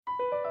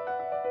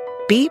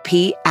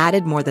BP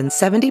added more than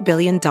 $70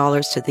 billion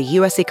to the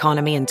U.S.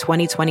 economy in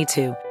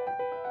 2022.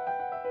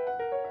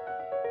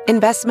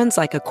 Investments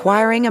like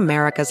acquiring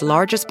America's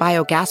largest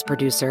biogas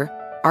producer,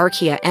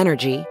 Archaea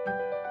Energy,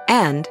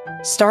 and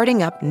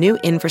starting up new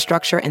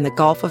infrastructure in the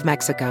Gulf of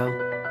Mexico.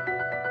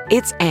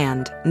 It's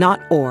and,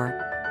 not or.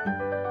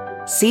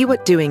 See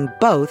what doing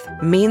both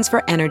means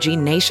for energy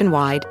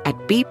nationwide at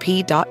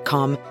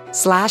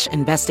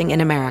bp.com/investing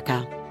in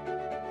America.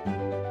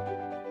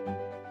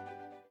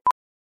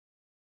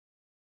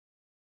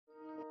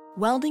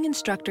 Welding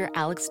instructor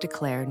Alex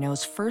DeClaire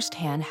knows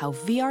firsthand how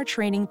VR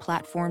training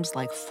platforms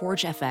like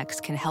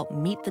ForgeFX can help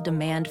meet the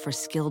demand for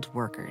skilled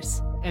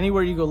workers.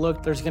 Anywhere you go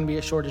look, there's going to be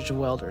a shortage of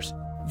welders.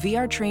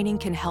 VR training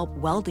can help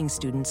welding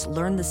students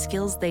learn the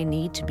skills they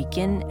need to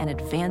begin and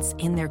advance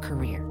in their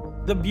career.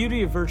 The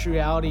beauty of virtual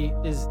reality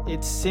is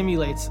it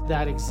simulates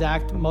that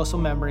exact muscle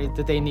memory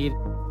that they need.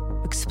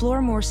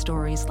 Explore more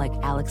stories like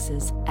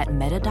Alex's at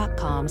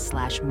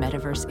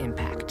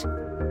meta.com/metaverseimpact.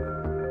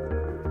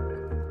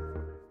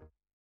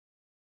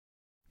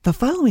 The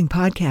following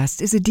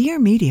podcast is a Dear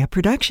Media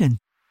production.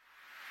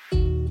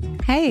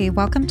 Hey,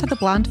 welcome to the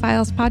Blonde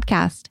Files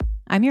podcast.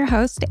 I'm your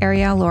host,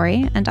 Arielle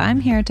Laurie, and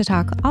I'm here to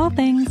talk all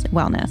things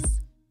wellness.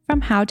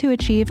 From how to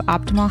achieve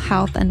optimal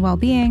health and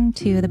well-being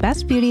to the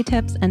best beauty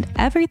tips and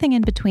everything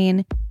in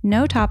between,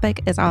 no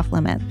topic is off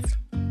limits.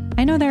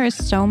 I know there is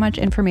so much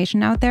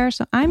information out there,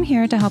 so I'm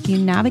here to help you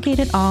navigate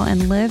it all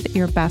and live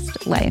your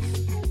best life.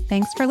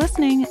 Thanks for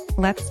listening.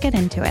 Let's get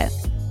into it.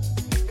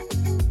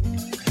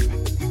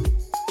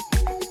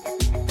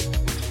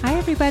 Hi,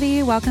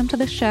 everybody. Welcome to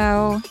the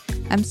show.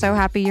 I'm so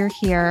happy you're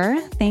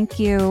here. Thank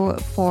you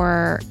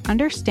for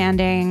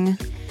understanding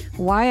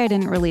why I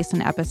didn't release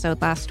an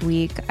episode last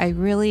week. I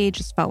really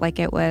just felt like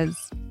it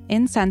was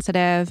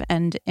insensitive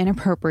and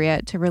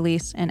inappropriate to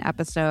release an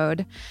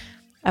episode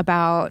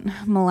about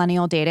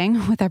millennial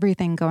dating with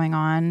everything going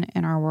on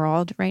in our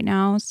world right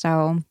now.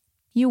 So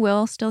you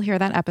will still hear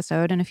that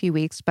episode in a few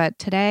weeks, but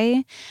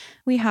today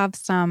we have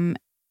some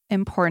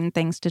important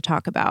things to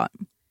talk about.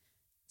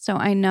 So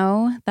I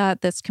know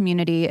that this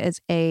community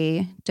is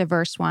a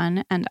diverse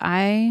one, and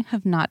I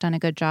have not done a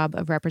good job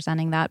of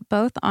representing that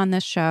both on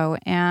this show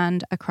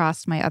and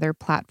across my other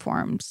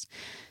platforms.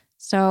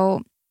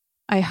 So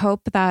I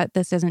hope that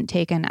this isn't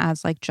taken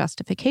as like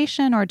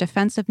justification or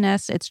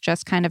defensiveness. It's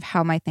just kind of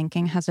how my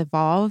thinking has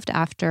evolved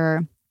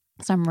after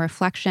some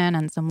reflection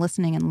and some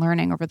listening and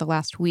learning over the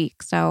last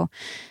week. So,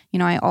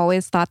 I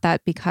always thought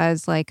that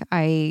because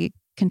I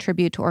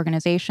contribute to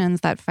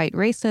organizations that fight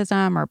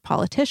racism or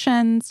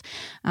politicians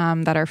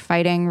that are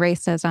fighting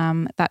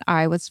racism, that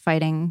I was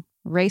fighting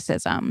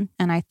racism.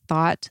 And I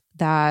thought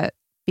that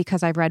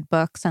because I've read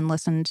books and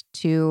listened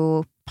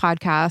to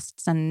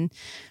podcasts and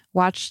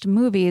watched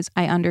movies,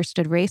 I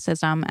understood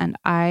racism, and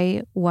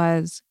I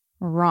was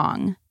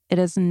wrong. It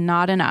is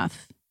not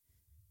enough.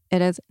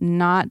 It is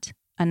not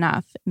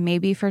enough.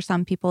 Maybe for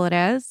some people it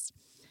is.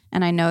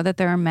 And I know that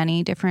there are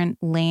many different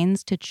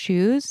lanes to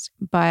choose,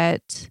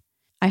 but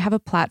I have a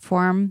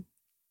platform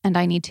and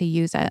I need to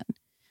use it.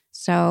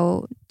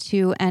 So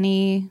to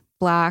any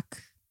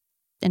Black,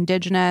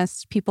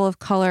 Indigenous, people of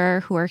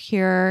color who are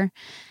here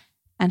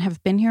and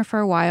have been here for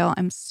a while,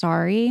 I'm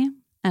sorry,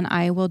 and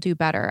I will do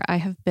better. I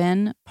have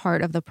been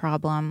part of the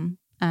problem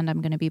and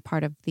I'm going to be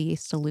part of the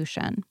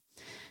solution.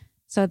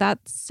 So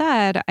that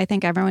said, I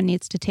think everyone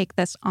needs to take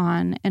this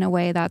on in a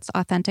way that's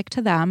authentic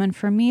to them. And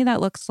for me,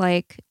 that looks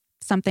like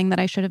something that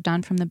I should have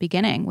done from the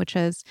beginning, which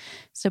is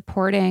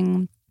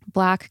supporting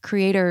Black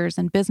creators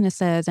and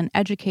businesses and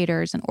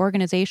educators and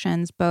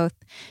organizations, both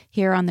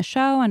here on the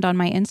show and on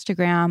my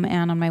Instagram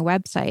and on my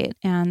website.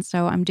 And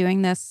so I'm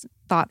doing this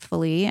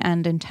thoughtfully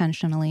and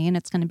intentionally, and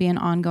it's going to be an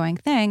ongoing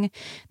thing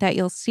that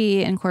you'll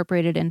see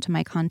incorporated into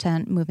my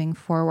content moving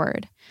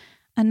forward.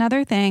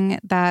 Another thing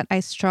that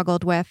I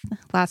struggled with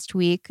last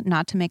week,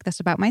 not to make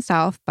this about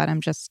myself, but I'm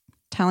just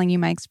telling you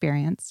my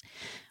experience,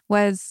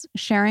 was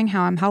sharing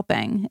how I'm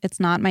helping. It's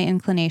not my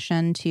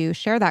inclination to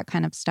share that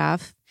kind of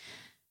stuff.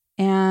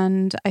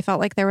 And I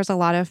felt like there was a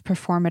lot of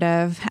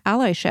performative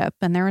allyship,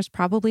 and there was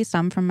probably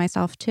some from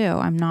myself too.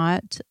 I'm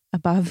not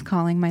above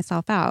calling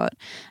myself out.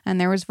 And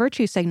there was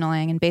virtue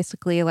signaling, and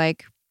basically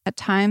at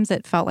times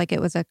it felt like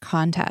it was a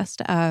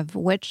contest of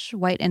which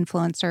white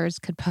influencers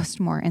could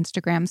post more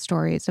Instagram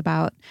stories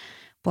about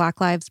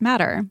Black Lives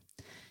Matter.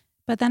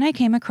 But then I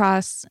came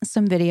across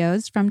some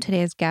videos from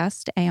today's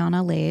guest,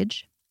 Ayana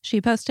Lage.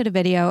 She posted a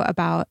video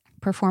about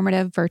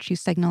performative virtue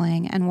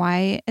signaling and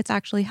why it's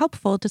actually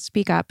helpful to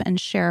speak up and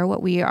share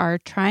what we are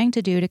trying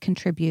to do to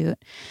contribute.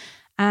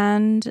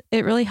 And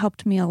it really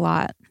helped me a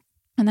lot.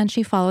 And then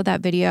she followed that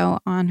video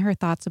on her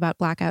thoughts about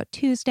Blackout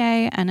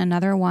Tuesday and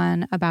another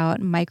one about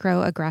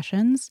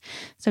microaggressions.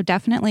 So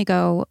definitely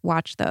go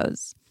watch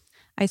those.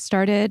 I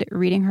started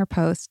reading her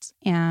posts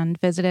and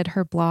visited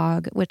her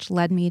blog, which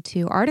led me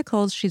to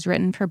articles she's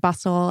written for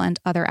Bustle and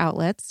other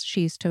outlets.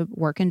 She used to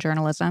work in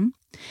journalism.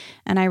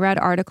 And I read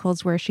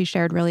articles where she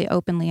shared really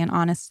openly and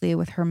honestly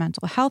with her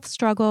mental health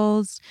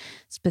struggles,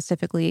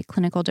 specifically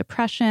clinical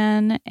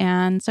depression.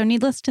 And so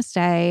needless to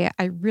say,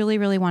 I really,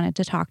 really wanted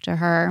to talk to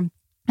her.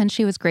 And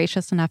she was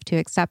gracious enough to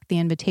accept the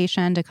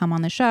invitation to come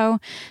on the show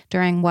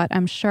during what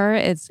I'm sure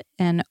is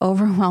an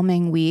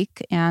overwhelming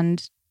week.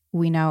 And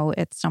we know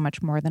it's so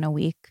much more than a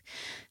week.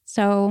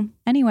 So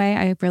anyway,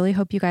 I really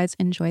hope you guys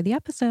enjoy the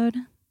episode.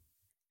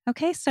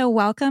 Okay, so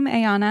welcome,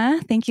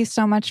 Ayana. Thank you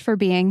so much for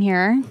being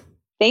here.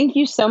 Thank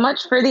you so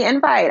much for the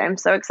invite. I'm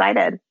so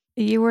excited.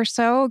 You were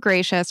so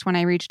gracious when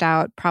I reached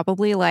out,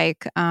 probably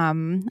like,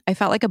 I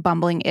felt like a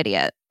bumbling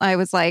idiot. I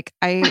was like,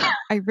 I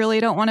really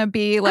don't want to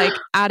be like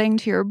adding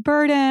to your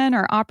burden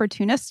or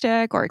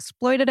opportunistic or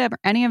exploitative or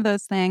any of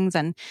those things.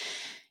 And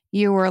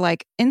you were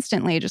like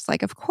instantly just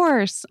like, of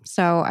course.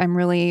 So I'm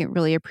really,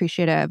 really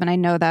appreciative. And I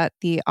know that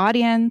the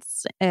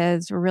audience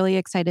is really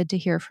excited to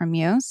hear from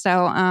you.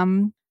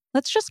 So,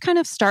 let's just kind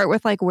of start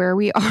with like where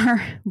we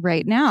are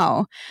right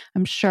now.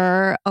 I'm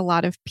sure a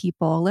lot of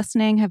people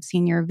listening have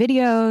seen your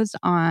videos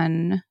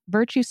on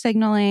virtue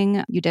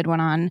signaling. You did one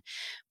on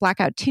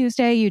Blackout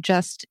Tuesday. You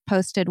just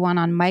posted one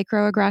on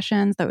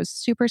microaggressions that was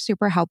super,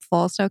 super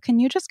helpful. So can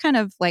you just kind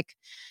of like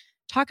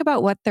talk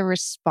about what the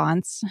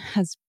response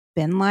has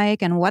been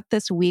like and what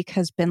this week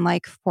has been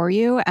like for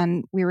you?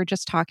 And we were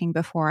just talking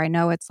before. I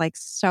know it's like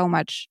so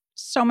much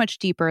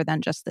deeper than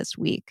just this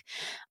week,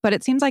 but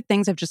it seems like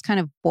things have just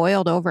kind of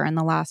boiled over in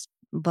the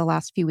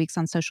last few weeks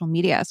on social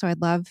media. So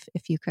I'd love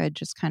if you could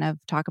just kind of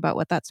talk about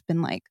what that's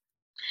been like.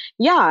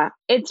 Yeah,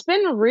 it's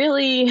been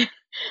really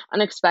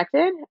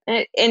unexpected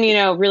and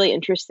really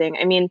interesting.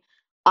 I mean,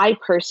 I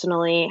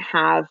personally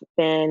have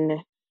been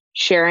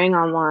sharing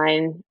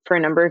online for a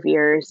number of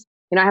years.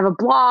 I have a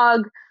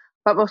blog,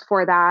 but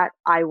before that,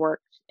 I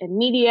worked in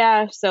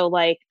media. So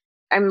like,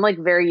 I'm like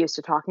very used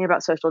to talking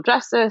about social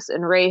justice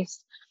and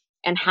race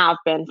and have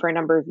been for a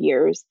number of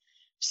years.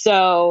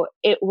 So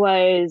it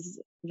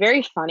was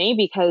very funny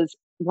because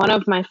one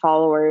of my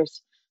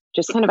followers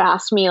just kind of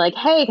asked me like,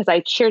 hey, because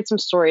I shared some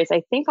stories,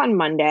 I think on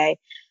Monday,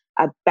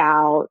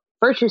 about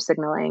virtue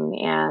signaling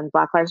and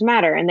Black Lives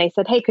Matter. And they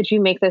said, hey, could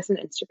you make this an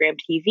Instagram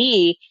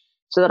TV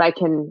so that I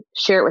can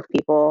share it with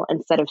people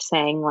instead of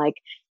saying like,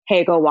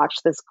 hey, go watch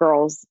this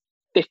girl's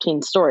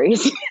 15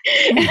 stories.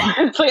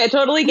 It's like, I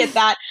totally get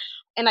that.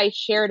 And I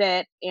shared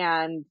it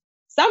and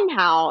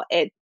somehow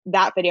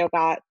that video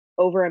got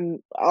over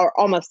or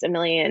almost 1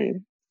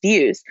 million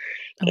views.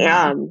 Oh,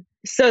 wow.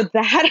 So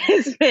that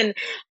has been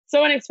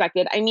so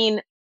unexpected. I mean,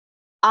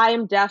 I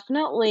am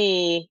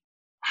definitely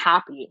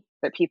happy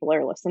that people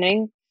are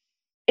listening.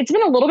 It's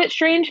been a little bit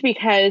strange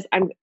because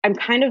I'm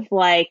kind of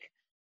like,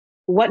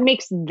 what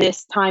makes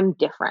this time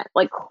different?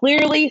 Like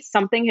clearly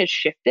something has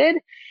shifted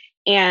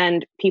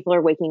and people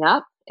are waking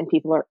up and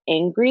people are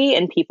angry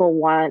and people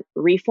want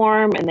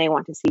reform and they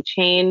want to see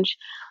change,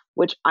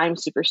 which I'm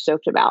super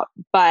stoked about.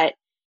 But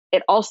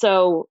it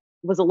also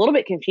was a little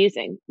bit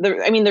confusing.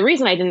 The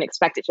reason I didn't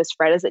expect it to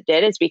spread as it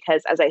did is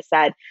because, as I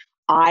said,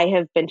 I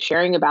have been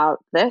sharing about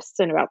this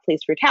and about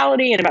police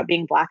brutality and about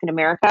being Black in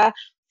America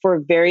for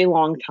a very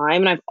long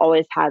time. And I've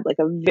always had like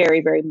a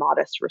very, very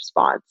modest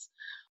response.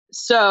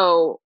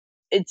 So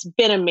it's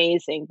been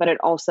amazing, but it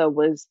also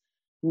was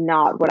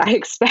not what I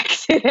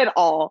expected at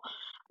all.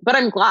 But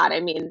I'm glad.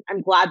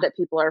 I'm glad that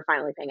people are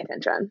finally paying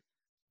attention.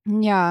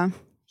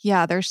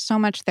 Yeah, there's so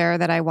much there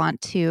that I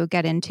want to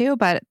get into,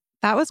 but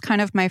that was kind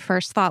of my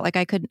first thought. Like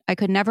I could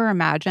never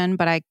imagine,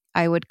 but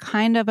I would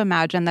kind of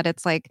imagine that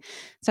it's like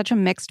such a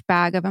mixed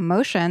bag of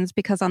emotions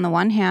because on the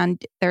one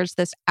hand, there's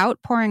this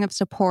outpouring of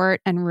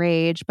support and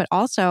rage, but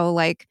also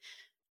like,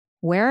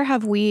 where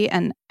have we,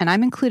 and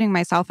I'm including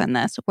myself in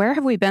this, where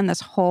have we been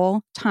this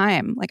whole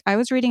time? Like I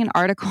was reading an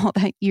article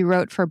that you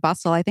wrote for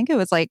Bustle, I think it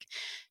was like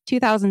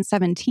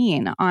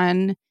 2017,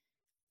 on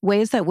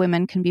ways that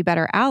women can be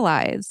better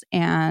allies.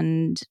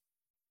 And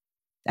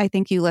I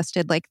think you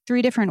listed like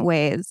 3 different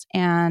ways.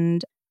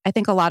 And I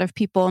think a lot of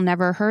people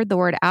never heard the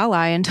word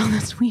ally until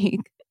this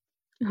week.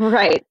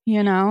 Right.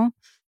 Yeah,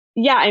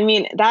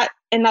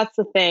 that's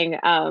the thing.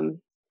 And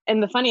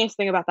the funniest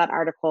thing about that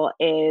article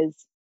is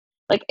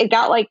like, it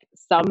got like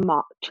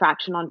some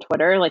traction on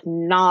Twitter, like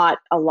not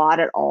a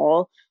lot at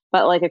all,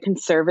 but like a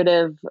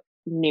conservative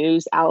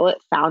news outlet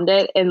found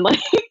it and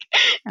like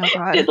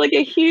did like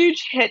a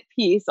huge hit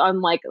piece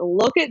on like,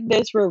 look at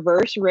this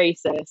reverse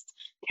racist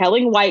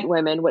telling white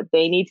women what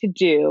they need to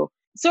do.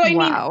 So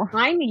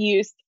I'm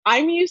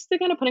used to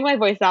kind of putting my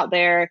voice out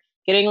there,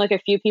 getting like a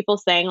few people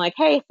saying like,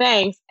 hey,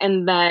 thanks,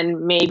 and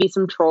then maybe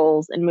some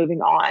trolls and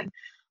moving on.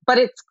 But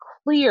it's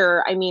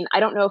clear, I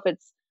don't know if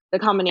it's the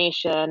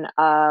combination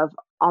of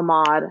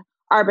Ahmaud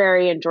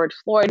Arbery and George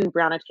Floyd and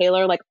Breonna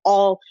Taylor, like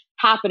all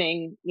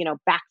happening,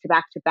 back to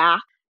back to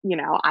back.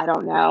 I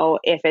don't know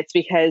if it's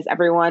because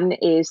everyone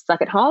is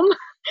stuck at home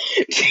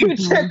due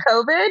to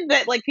COVID,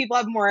 that like people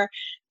have more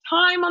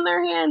time on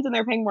their hands and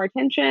they're paying more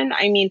attention.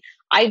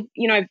 I've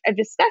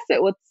discussed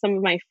it with some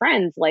of my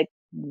friends, like,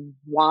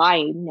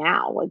 why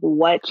now? Like,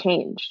 what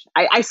changed?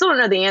 I still don't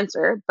know the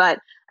answer, but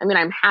I mean,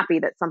 I'm happy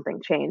that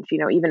something changed,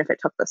 even if it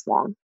took this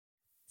long.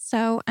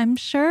 So I'm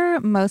sure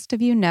most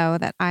of you know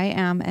that I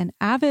am an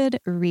avid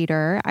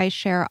reader. I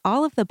share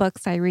all of the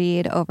books I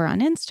read over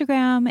on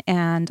Instagram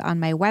and on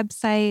my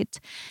website.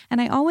 And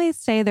I always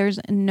say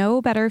there's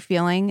no better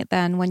feeling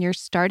than when you're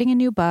starting a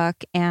new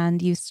book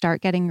and you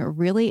start getting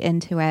really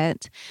into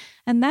it.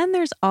 And then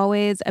there's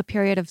always a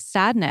period of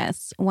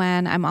sadness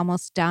when I'm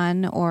almost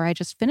done or I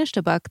just finished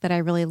a book that I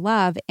really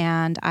love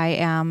and I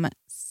am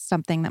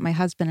something that my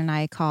husband and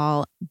I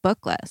call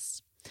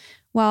bookless.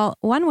 Well,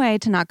 one way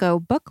to not go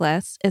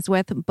bookless is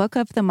with Book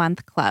of the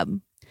Month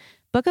Club.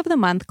 Book of the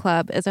Month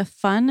Club is a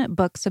fun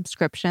book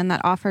subscription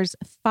that offers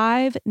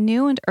 5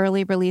 new and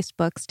early release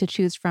books to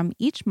choose from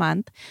each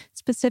month,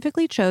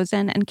 specifically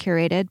chosen and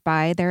curated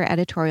by their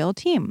editorial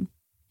team.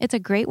 It's a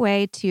great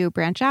way to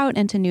branch out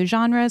into new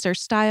genres or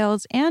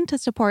styles and to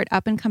support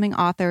up-and-coming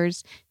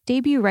authors,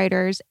 debut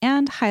writers,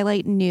 and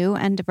highlight new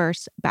and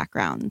diverse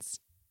backgrounds.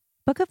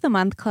 Book of the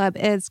Month Club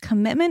is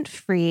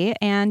commitment-free,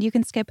 and you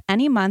can skip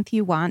any month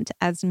you want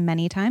as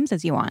many times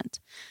as you want.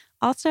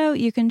 Also,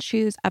 you can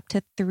choose up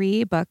to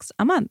 3 books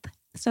a month.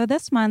 So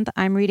this month,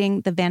 I'm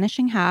reading The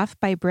Vanishing Half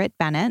by Britt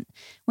Bennett,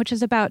 which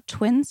is about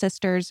twin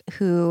sisters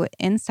who,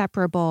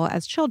 inseparable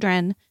as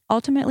children,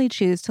 ultimately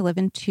choose to live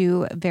in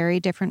 2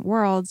 very different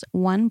worlds,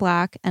 one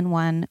Black and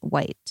one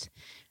white.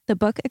 The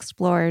book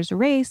explores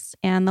race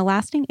and the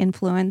lasting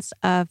influence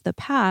of the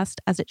past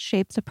as it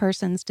shapes a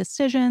person's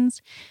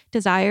decisions,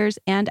 desires,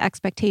 and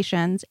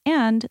expectations,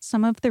 and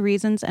some of the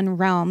reasons and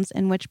realms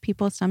in which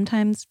people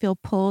sometimes feel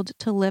pulled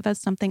to live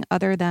as something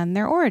other than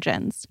their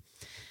origins.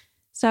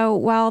 So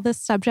while this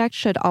subject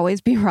should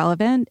always be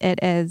relevant, it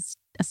is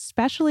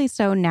especially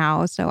so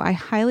now. So I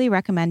highly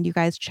recommend you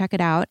guys check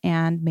it out,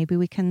 and maybe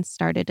we can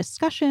start a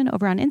discussion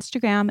over on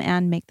Instagram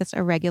and make this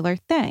a regular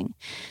thing.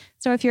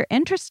 So if you're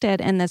interested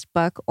in this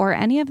book or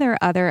any of their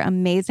other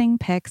amazing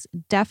picks,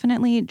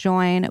 definitely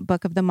join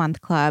Book of the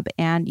Month Club,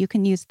 and you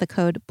can use the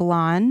code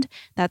BLONDE,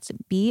 that's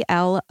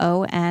BLONDE,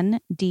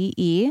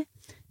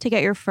 to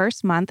get your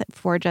first month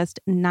for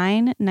just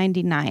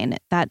 $9.99.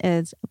 That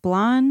is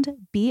BLONDE,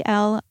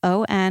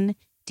 BLONDE,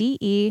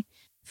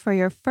 for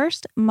your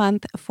first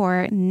month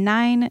for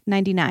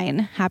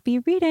 $9.99. Happy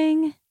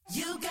reading.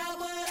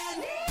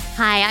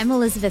 Hi, I'm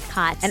Elizabeth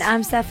Kott. And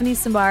I'm Stephanie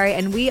Sambari,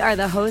 and we are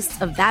the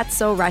hosts of That's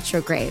So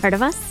Retrograde. Heard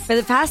of us? For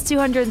the past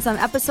 200 and some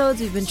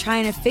episodes, we've been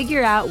trying to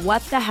figure out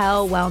what the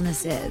hell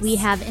wellness is. We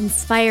have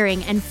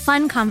inspiring and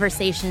fun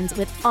conversations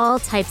with all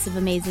types of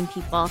amazing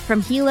people,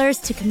 from healers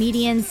to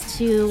comedians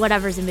to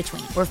whatever's in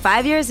between. We're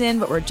 5 years in,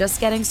 but we're just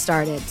getting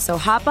started. So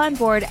hop on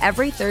board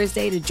every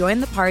Thursday to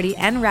join the party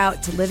en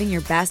route to living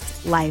your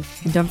best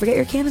life. And don't forget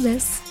your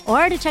cannabis.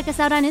 Or to check us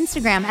out on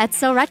Instagram at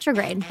So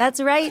Retrograde. That's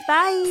right.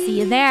 Bye. See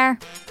you there.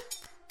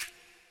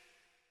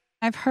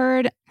 I've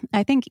heard,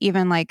 I think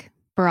even like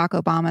Barack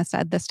Obama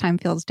said, this time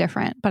feels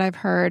different, but I've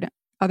heard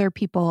other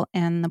people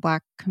in the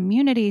Black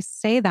community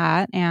say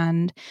that.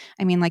 And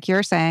I mean, like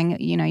you're saying,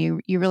 you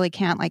really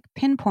can't like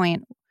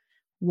pinpoint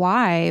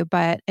why,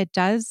 but it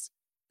does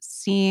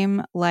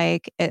seem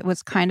like it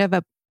was kind of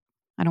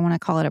I don't want to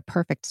call it a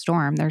perfect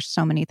storm. There's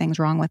so many things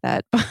wrong with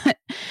it, but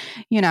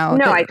No,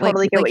 I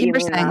totally get what you were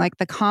mean. saying, like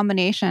the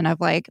combination of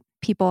like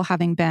people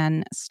having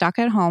been stuck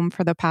at home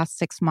for the past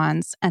 6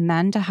 months and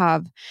then to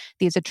have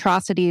these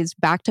atrocities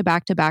back to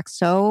back to back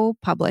so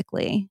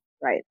publicly.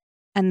 Right.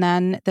 And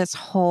then this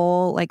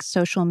whole like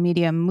social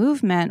media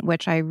movement,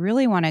 which I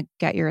really want to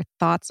get your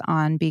thoughts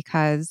on,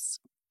 because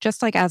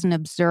just like as an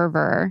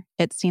observer,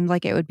 it seemed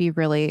like it would be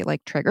really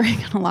like triggering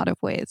in a lot of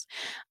ways.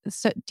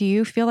 So do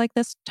you feel like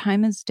this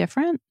time is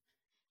different?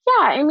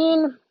 Yeah, I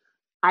mean,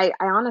 I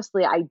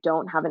honestly, I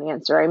don't have an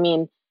answer. I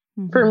mean,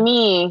 for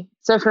me,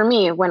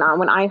 when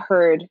I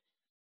heard,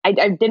 I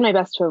did my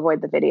best to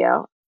avoid the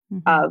video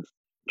of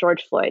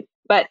George Floyd,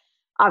 but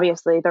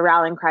obviously the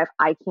rallying cry of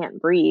 "I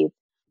can't breathe"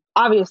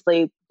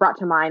 obviously brought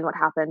to mind what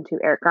happened to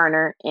Eric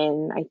Garner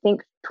in, I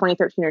think,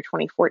 2013 or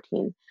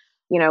 2014,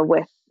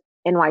 with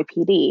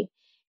NYPD.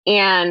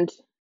 And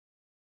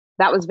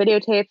that was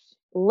videotaped.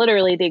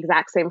 Literally the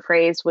exact same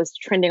phrase was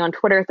trending on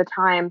Twitter at the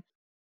time.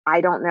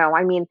 I don't know.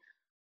 I mean,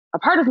 a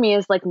part of me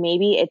is like,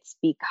 maybe it's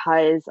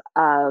because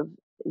of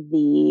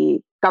the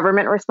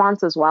government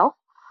response as well.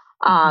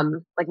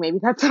 Like maybe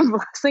that's a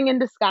blessing in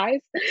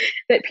disguise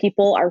that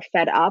people are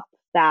fed up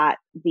that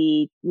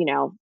the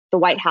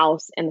White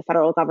House and the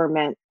federal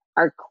government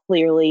are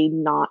clearly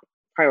not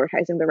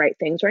prioritizing the right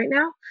things right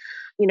now.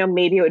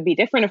 Maybe it would be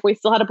different if we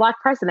still had a Black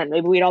president.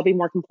 Maybe we'd all be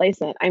more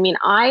complacent. I mean,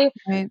 I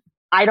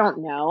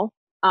don't know.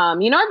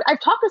 I've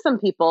talked to some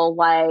people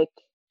like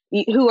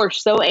who are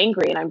so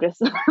angry, and I'm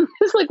just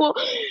like, well,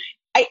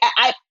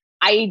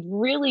 I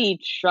really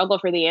struggle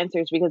for the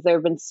answers because there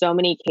have been so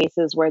many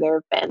cases where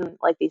there have been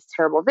like these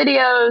terrible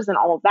videos and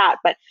all of that.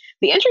 But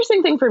the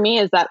interesting thing for me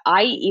is that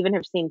I even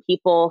have seen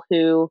people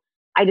who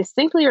I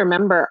distinctly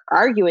remember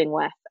arguing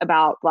with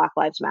about Black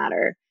Lives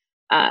Matter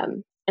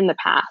in the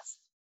past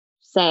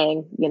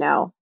saying,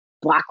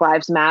 Black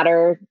Lives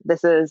Matter.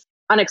 This is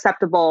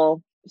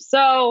unacceptable.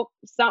 So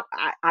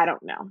I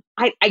don't know.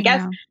 I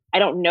guess I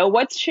don't know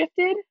what's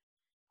shifted.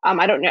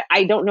 I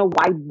don't know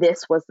why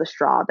this was the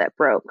straw that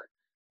broke,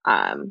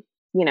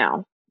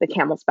 the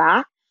camel's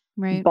back.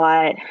 Right.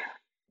 But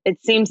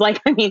it seems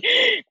like,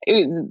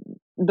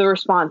 the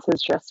response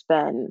has just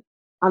been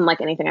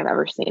unlike anything I've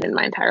ever seen in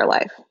my entire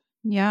life.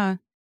 Yeah.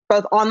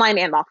 Both online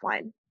and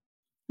offline.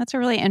 That's a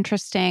really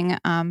interesting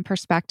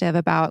perspective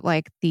about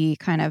like the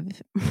kind of,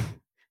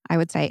 I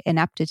would say,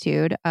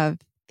 ineptitude of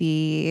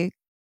the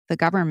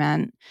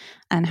government,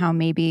 and how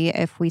maybe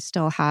if we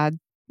still had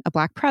a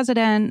Black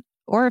president,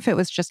 or if it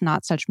was just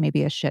not such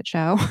maybe a shit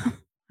show,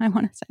 I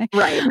want to say,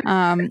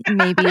 right?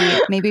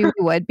 Maybe we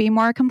would be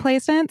more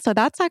complacent. So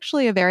that's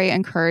actually a very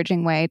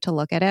encouraging way to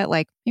look at it.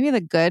 Like maybe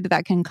the good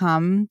that can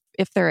come,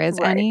 if there is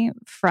any,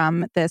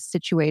 from this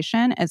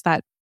situation is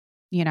that,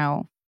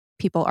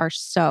 people are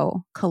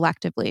so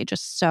collectively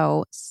just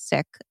so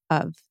sick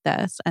of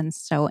this and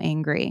so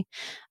angry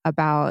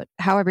about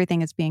how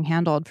everything is being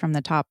handled from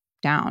the top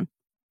down.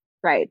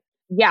 Right.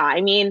 Yeah.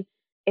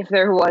 If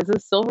there was a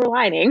silver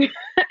lining,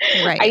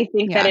 right. I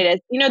think that it is.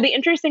 The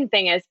interesting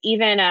thing is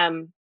even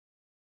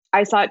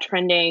I saw it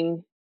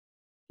trending,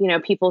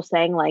 people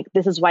saying like,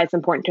 this is why it's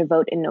important to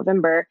vote in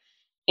November.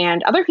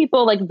 And other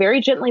people like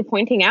very gently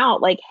pointing out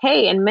like,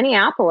 hey, in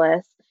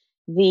Minneapolis,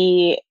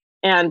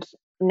 and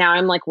now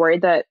I'm like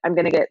worried that I'm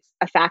going to get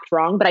a fact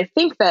wrong, but I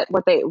think that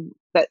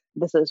that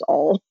this is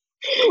all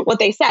what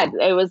they said.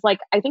 It was like,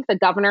 I think the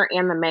governor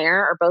and the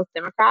mayor are both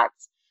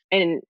Democrats.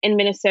 And in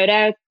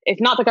Minnesota, if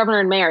not the governor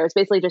and mayor, it's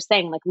basically just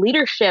saying like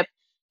leadership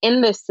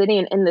in this city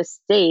and in this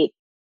state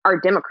are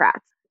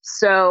Democrats.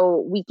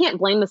 So we can't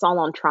blame this all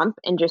on Trump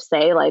and just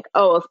say like,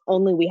 oh, if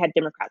only we had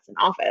Democrats in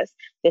office,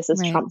 this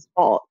is Trump's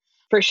fault.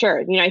 For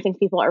sure. I think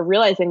people are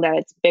realizing that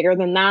it's bigger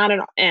than that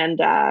and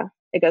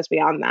it goes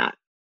beyond that.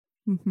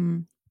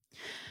 Mm-hmm.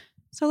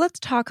 So let's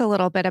talk a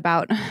little bit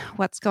about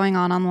what's going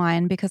on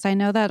online, because I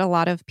know that a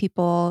lot of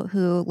people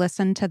who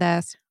listen to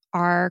this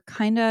are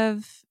kind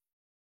of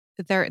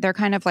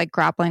like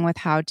grappling with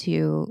how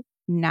to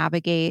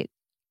navigate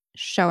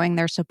showing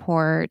their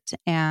support.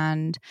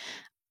 And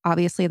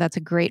obviously that's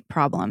a great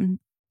problem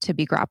to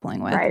be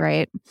grappling with,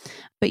 right?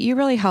 But you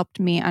really helped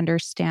me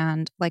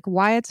understand like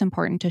why it's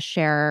important to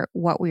share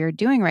what we are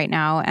doing right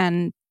now.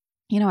 And,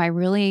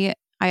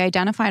 I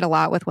identified a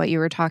lot with what you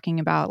were talking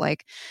about,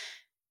 like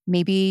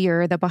maybe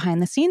you're the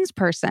behind the scenes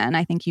person.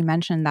 I think you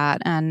mentioned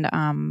that. And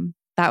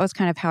that was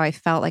kind of how I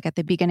felt like at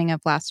the beginning of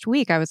last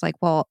week. I was like,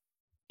 well,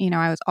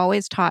 I was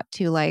always taught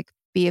to like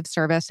be of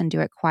service and do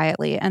it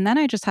quietly. And then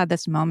I just had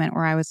this moment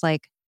where I was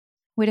like,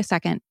 wait a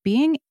second,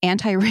 being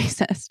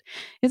anti-racist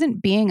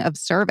isn't being of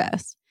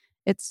service.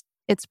 It's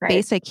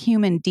basic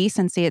human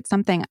decency. It's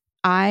something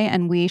I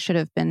and we should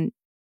have been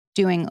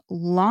doing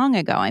long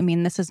ago.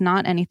 This is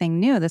not anything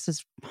new. This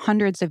is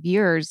hundreds of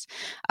years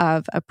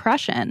of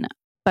oppression.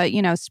 But,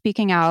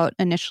 speaking out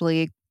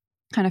initially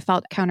kind of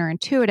felt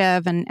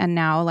counterintuitive. And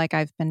now like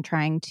I've been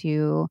trying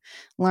to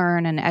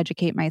learn and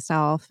educate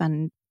myself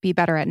and be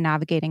better at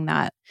navigating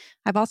that.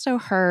 I've also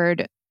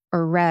heard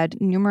or read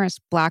numerous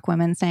Black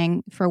women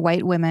saying for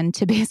white women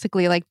to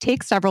basically like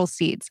take several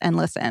seats and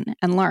listen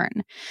and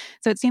learn.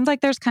 So it seems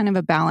like there's kind of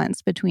a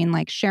balance between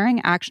like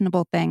sharing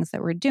actionable things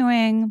that we're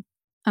doing,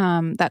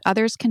 that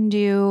others can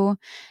do,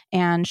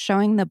 and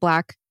showing the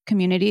Black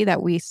community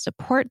that we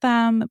support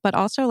them, but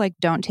also like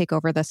don't take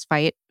over this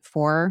fight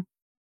for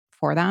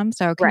them.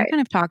 So can you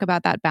kind of talk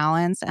about that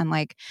balance and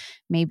like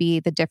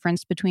maybe the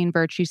difference between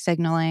virtue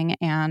signaling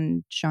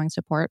and showing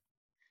support?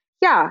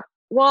 Yeah.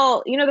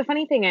 Well, the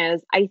funny thing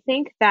is, I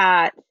think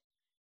that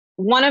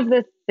one of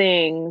the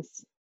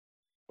things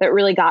that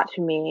really got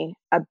to me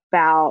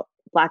about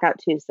Blackout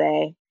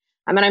Tuesday,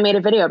 I made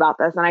a video about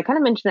this and I kind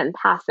of mentioned it in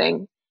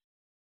passing.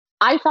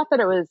 I thought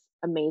that it was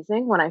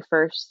amazing when I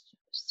first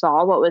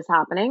saw what was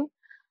happening.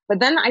 But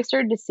then I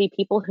started to see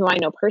people who I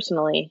know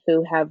personally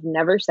who have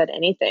never said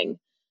anything.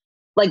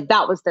 Like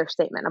that was their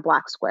statement, a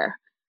black square.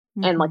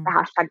 Mm-hmm. And like the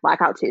hashtag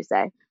Blackout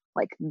Tuesday,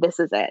 like this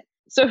is it.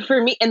 So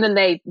for me, and then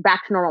they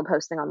back to normal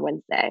posting on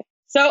Wednesday.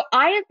 So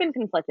I have been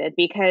conflicted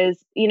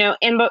because,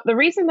 but the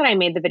reason that I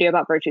made the video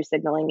about virtue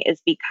signaling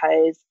is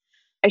because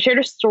I shared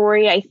a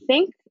story, I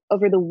think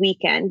over the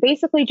weekend,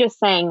 basically just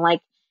saying like,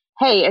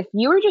 hey, if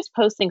you were just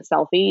posting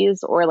selfies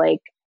or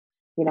like,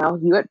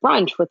 you at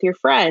brunch with your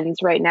friends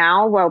right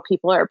now while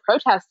people are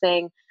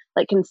protesting,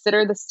 like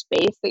consider the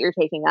space that you're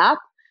taking up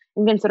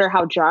and consider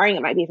how jarring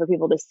it might be for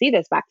people to see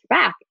this back to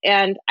back.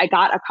 And I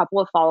got a couple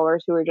of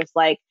followers who were just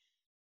like,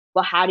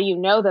 well, how do you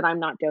know that I'm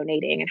not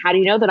donating? And how do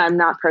you know that I'm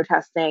not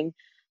protesting?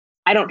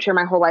 I don't share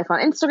my whole life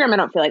on Instagram. I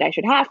don't feel like I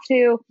should have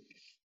to.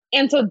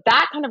 And so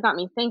that kind of got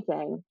me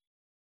thinking.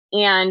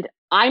 And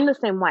I'm the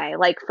same way.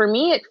 Like for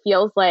me, it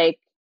feels like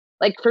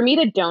for me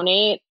to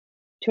donate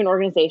to an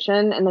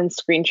organization and then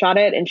screenshot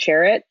it and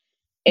share it,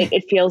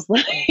 it feels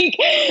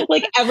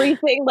like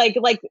everything,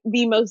 like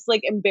the most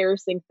like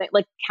embarrassing thing,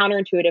 like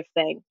counterintuitive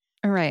thing.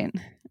 Right.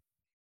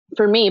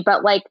 For me.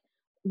 But like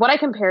what I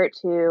compare it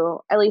to,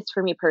 at least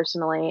for me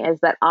personally, is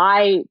that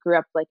I grew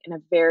up like in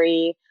a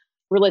very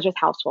religious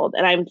household,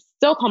 and I'm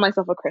still call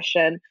myself a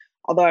Christian,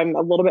 although I'm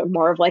a little bit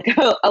more of like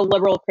a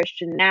liberal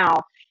Christian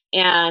now.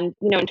 And,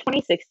 in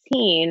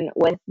 2016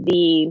 with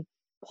the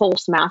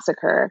Pulse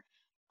massacre,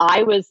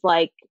 I was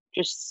like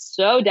just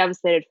so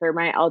devastated for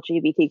my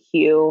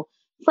LGBTQ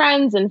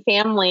friends and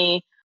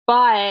family.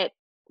 But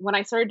when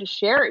I started to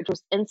share it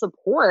just in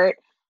support,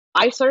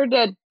 I started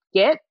to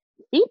get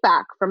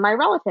feedback from my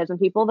relatives and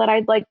people that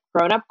I'd like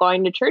grown up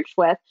going to church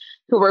with,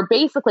 who were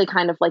basically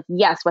kind of like,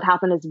 yes, what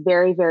happened is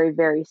very, very,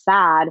 very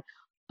sad.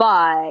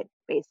 But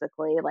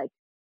basically, like,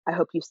 I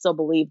hope you still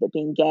believe that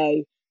being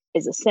gay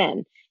is a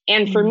sin.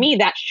 And for me,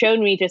 that showed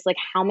me just like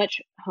how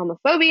much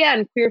homophobia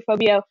and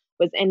queerphobia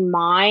was in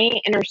my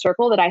inner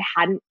circle that I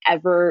hadn't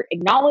ever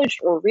acknowledged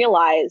or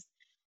realized.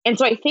 And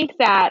so I think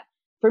that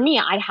for me,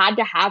 I had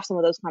to have some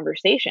of those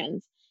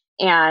conversations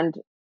and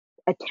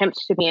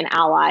attempt to be an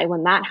ally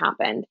when that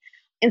happened.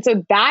 And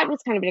so that was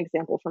kind of an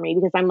example for me,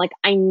 because I'm like,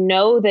 I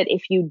know that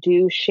if you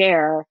do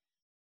share,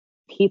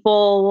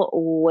 people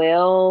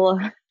will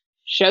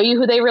show you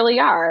who they really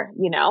are.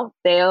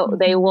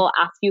 They will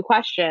ask you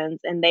questions,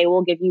 and they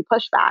will give you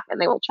pushback, and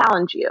they will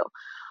challenge you.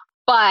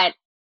 But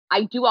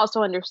I do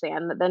also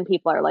understand that then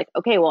people are like,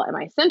 okay, well, am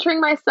I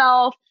centering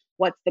myself?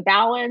 What's the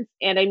balance?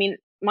 And I mean,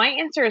 my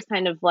answer is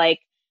kind of like,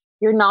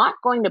 you're not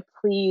going to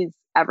please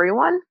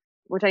everyone,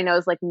 which I know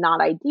is like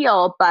not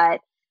ideal,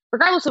 but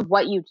regardless of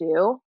what you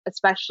do,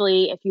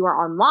 especially if you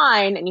are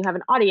online and you have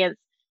an audience,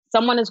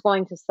 someone is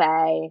going to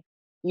say,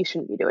 you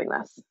shouldn't be doing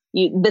this.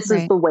 This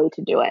is the way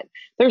to do it.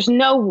 There's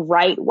no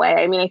right way.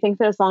 I mean, I think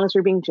that as long as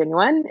you're being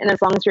genuine and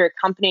as long as you're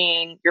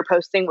accompanying your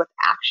posting with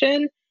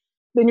action,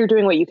 then you're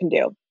doing what you can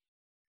do.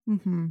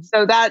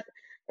 So that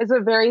is a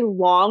very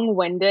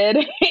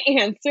long-winded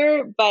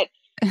answer, but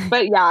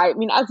yeah, I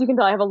mean, as you can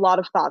tell, I have a lot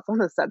of thoughts on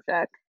this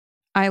subject.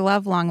 I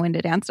love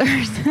long-winded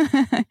answers.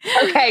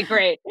 Okay,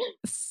 great.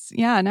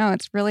 Yeah, no,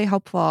 it's really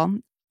helpful.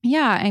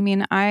 Yeah, I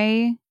mean,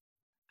 I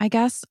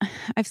guess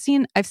I've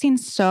seen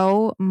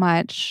so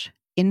much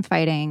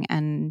infighting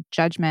and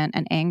judgment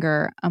and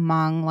anger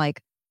among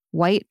like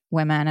white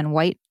women and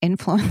white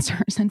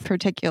influencers in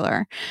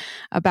particular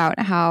about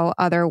how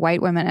other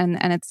white women,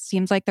 and it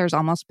seems like there's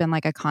almost been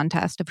like a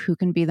contest of who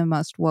can be the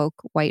most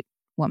woke white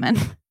woman.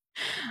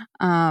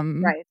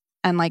 Right.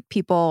 And like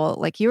people,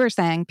 like you were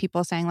saying,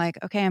 people saying like,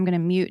 okay, I'm going to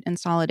mute in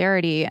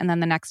solidarity. And then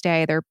the next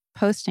day they're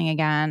posting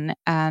again.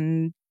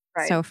 And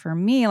so for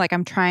me, like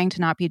I'm trying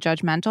to not be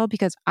judgmental,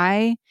 because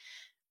I'm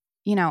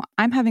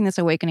having this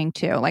awakening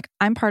too. Like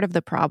I'm part of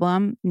the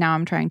problem. Now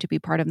I'm trying to be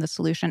part of the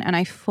solution. And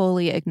I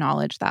fully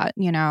acknowledge that,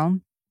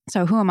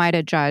 So who am I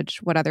to judge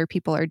what other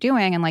people are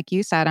doing? And like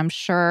you said, I'm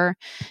sure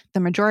the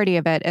majority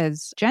of it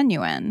is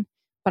genuine.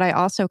 But I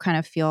also kind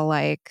of feel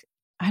like,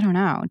 I don't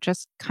know,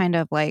 just kind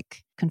of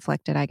like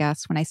conflicted, I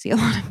guess, when I see a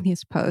lot of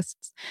these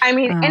posts. I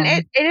mean,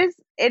 and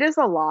it is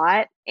a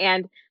lot.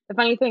 And the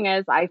funny thing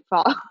is I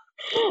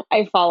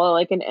follow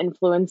like an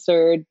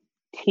influencer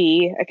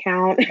tea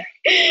account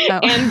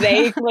and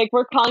they like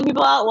were calling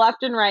people out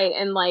left and right.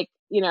 And like,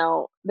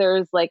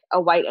 there's like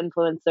a white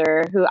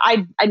influencer who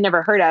I'd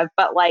never heard of,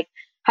 but like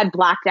had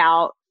blacked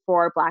out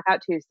for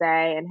Blackout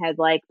Tuesday and had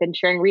like been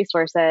sharing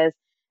resources,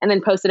 and then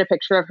posted a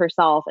picture of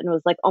herself and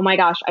was like, oh my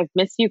gosh, I've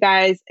missed you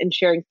guys and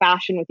sharing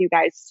fashion with you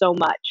guys so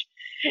much.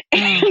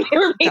 And they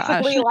were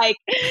basically like,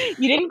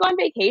 you didn't go on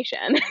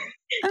vacation.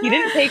 You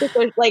didn't take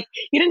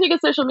a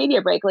social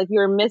media break. Like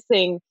you were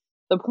missing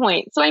the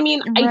point. So, I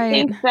mean, I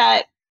think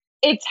that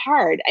it's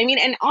hard. I mean,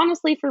 and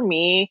honestly, for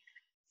me,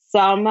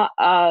 some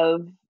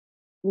of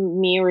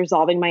me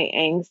resolving my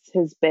angst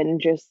has been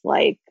just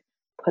like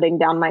putting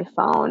down my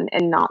phone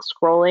and not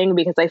scrolling,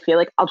 because I feel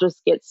like I'll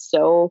just get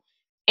so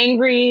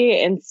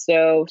angry and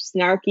so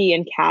snarky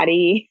and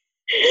catty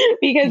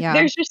because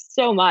there's just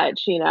so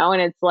much,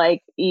 and it's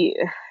like,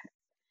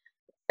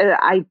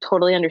 I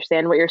totally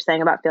understand what you're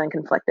saying about feeling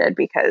conflicted,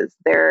 because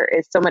there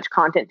is so much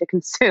content to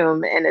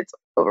consume and it's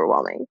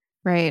overwhelming.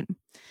 Right.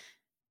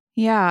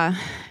 Yeah.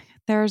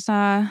 I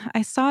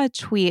saw a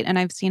tweet, and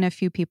I've seen a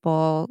few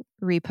people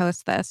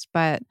repost this,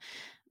 but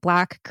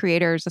Black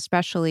creators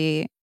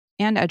especially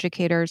and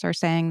educators are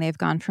saying they've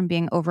gone from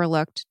being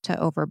overlooked to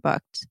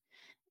overbooked.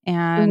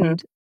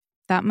 And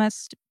that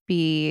must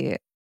be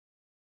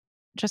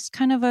just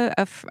kind of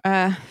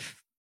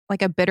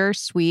like a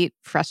bittersweet,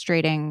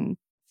 frustrating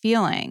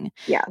feeling.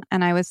 Yeah.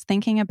 And I was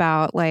thinking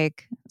about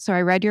so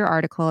I read your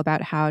article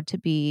about how to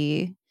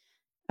be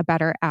a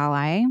better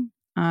ally.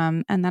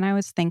 And then I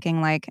was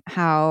thinking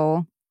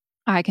how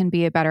I can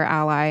be a better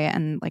ally,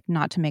 and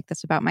not to make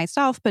this about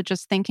myself, but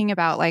just thinking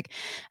about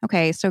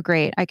okay, so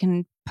great, I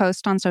can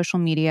post on social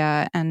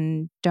media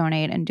and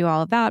donate and do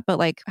all of that, but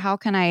how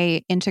can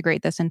I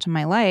integrate this into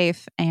my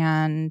life,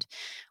 and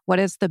what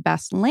is the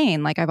best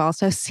lane? I've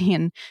also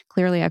seen,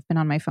 clearly I've been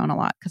on my phone a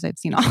lot because I've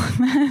seen all of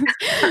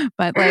this,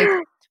 but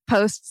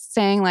posts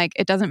saying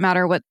it doesn't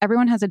matter what,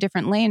 everyone has a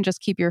different lane,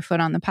 just keep your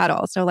foot on the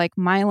pedal. So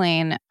my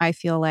lane, I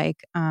feel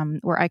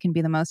where I can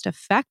be the most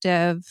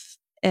effective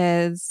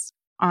is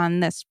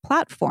on this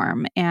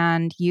platform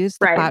and use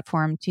the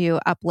platform to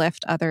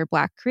uplift other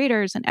Black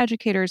creators and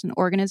educators and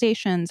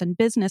organizations and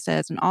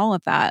businesses and all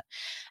of that.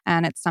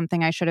 And it's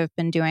something I should have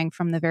been doing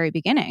from the very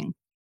beginning.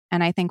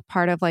 And I think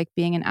part of like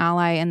being an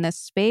ally in this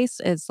space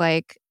is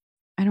like,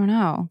 I don't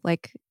know,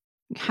 like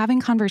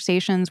having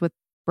conversations with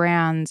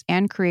brands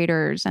and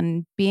creators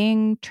and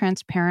being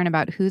transparent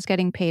about who's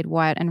getting paid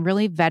what and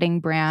really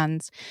vetting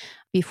brands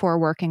before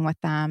working with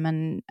them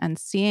and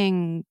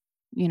seeing,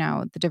 you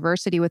know, the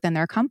diversity within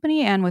their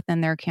company and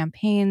within their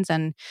campaigns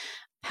and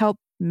help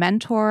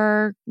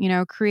mentor, you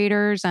know,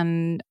 creators.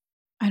 And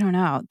I don't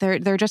know,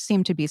 there just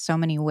seem to be so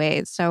many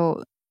ways.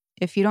 So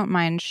if you don't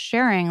mind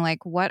sharing,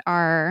 like what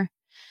are,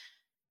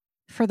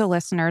 for the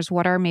listeners,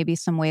 what are maybe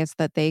some ways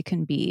that they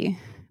can be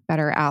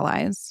better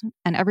allies?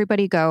 And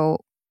everybody go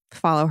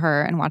follow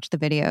her and watch the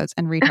videos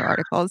and read her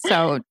articles.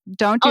 So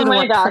don't do the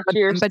work for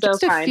them, but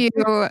just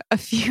a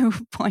few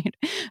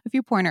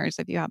pointers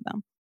if you have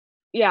them.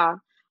 Yeah.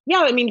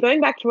 I mean,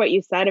 going back to what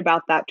you said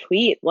about that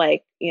tweet,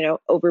 like, you know,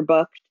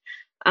 overbooked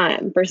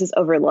versus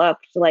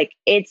overlooked, like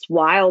it's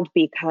wild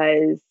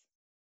because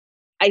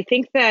I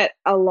think that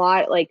a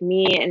lot, like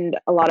me and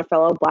a lot of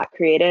fellow Black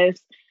creatives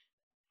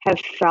have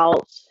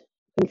felt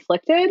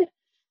conflicted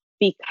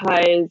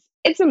because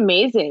it's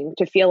amazing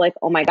to feel like,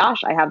 oh my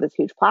gosh, I have this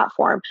huge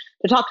platform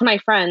to talk to my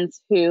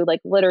friends who like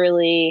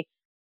literally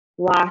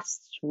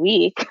last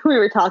week we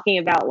were talking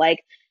about like,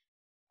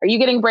 are you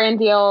getting brand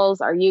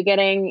deals? Are you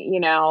getting, you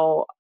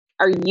know,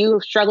 are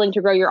you struggling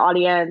to grow your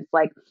audience?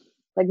 Like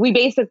we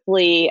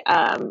basically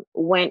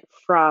went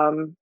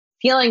from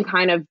feeling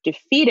kind of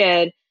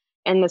defeated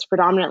in this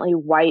predominantly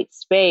white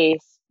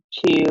space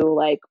to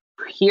like,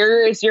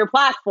 here is your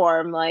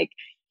platform. Like,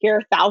 here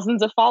are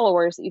thousands of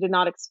followers that you did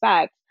not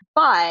expect.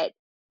 But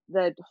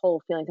the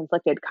whole feeling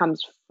conflicted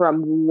comes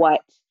from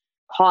what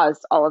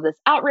caused all of this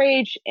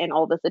outrage and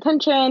all this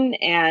attention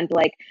and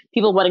like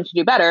people wanting to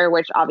do better,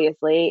 which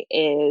obviously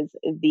is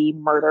the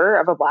murder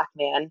of a Black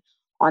man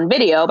on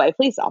video by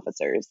police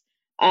officers.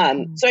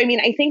 So, I mean,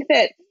 I think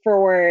that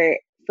for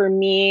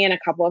me and a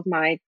couple of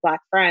my Black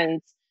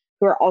friends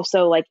who are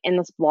also like in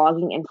this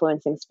blogging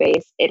influencing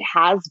space, it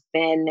has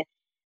been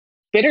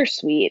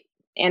bittersweet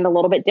and a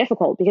little bit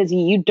difficult because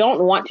you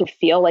don't want to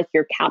feel like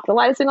you're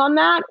capitalizing on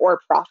that or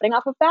profiting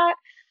off of that.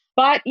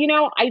 But, you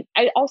know, I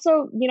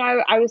also, you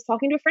know, I was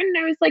talking to a friend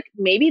and I was like,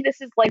 maybe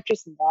this is like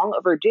just long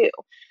overdue.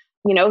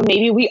 You know,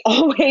 maybe we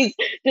always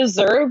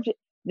deserved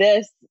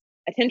this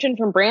attention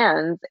from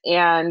brands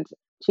and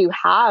to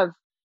have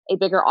a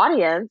bigger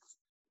audience,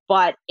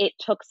 but it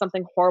took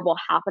something horrible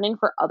happening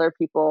for other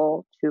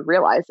people to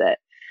realize it.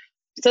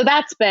 So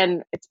it's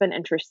been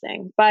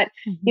interesting. But,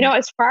 you know,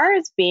 as far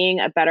as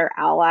being a better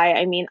ally,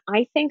 I mean,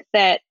 I think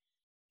that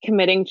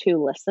committing to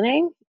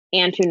listening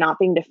and to not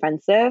being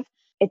defensive,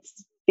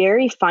 it's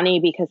very funny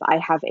because I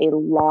have a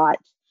lot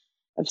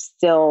of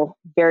still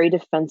very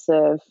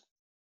defensive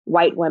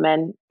white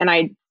women. And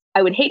I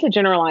would hate to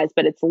generalize,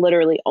 but it's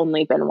literally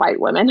only been white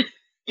women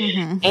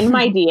in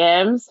my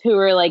DMs who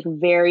are like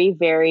very,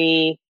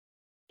 very,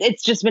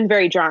 it's just been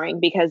very jarring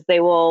because they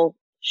will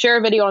share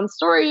a video on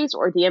stories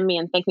or DM me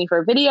and thank me for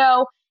a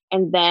video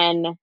and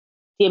then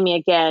DM me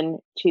again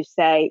to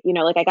say, you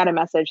know, like I got a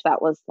message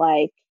that was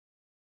like,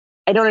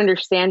 I don't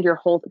understand your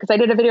whole, because I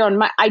did a video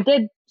on I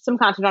did some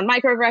content on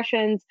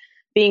microaggressions,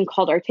 being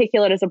called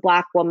articulate as a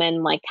Black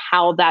woman, like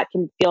how that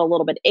can feel a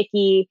little bit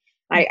icky.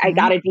 I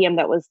got a DM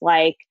that was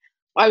like,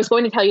 I was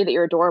going to tell you that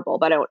you're adorable,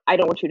 but I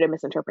don't want you to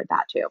misinterpret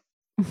that too.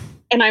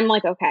 And I'm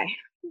like, okay,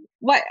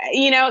 what,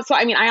 you know, so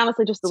I mean, I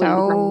honestly just delete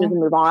the messages and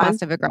move on.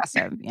 Passive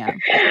aggressive. Yeah.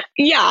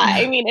 Yeah.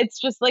 I mean, it's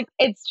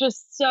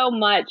just so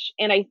much.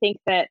 And I think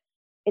that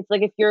it's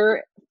like, if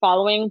you're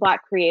following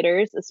Black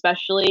creators,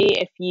 especially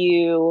if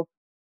you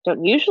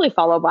don't usually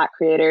follow Black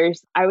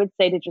creators, I would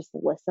say to just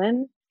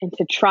listen and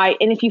to try.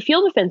 And if you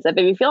feel defensive,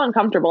 if you feel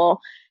uncomfortable,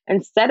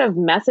 instead of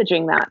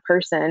messaging that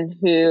person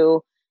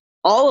who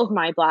all of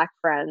my Black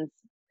friends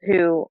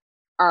who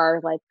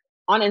are like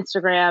on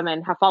Instagram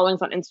and have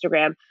followings on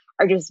Instagram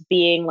are just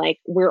being like,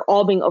 we're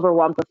all being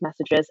overwhelmed with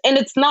messages. And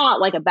it's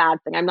not like a bad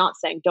thing. I'm not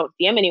saying don't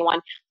DM anyone,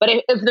 but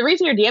if the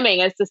reason you're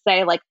DMing is to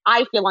say like,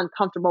 I feel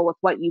uncomfortable with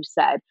what you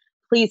said,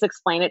 please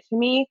explain it to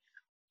me.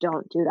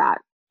 Don't do that.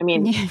 I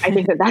mean, I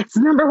think that that's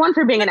number one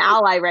for being an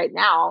ally right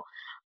now.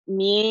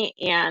 Me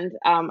and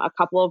a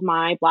couple of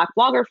my Black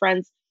blogger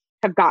friends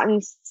have gotten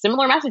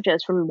similar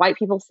messages from white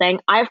people saying,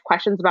 I have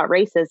questions about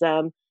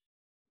racism.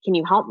 Can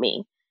you help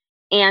me?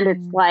 And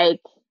it's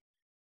like,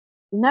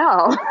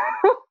 no.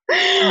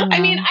 I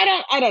mean,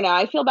 I don't know.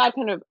 I feel bad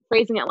kind of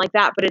phrasing it like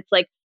that, but it's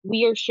like,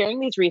 we are sharing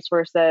these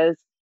resources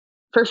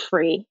for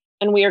free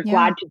and we are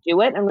glad to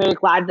do it. And we're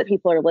glad that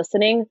people are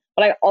listening.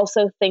 But I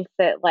also think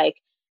that like,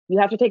 you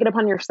have to take it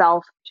upon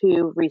yourself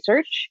to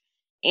research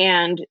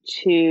and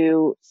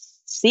to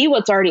see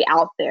what's already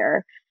out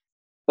there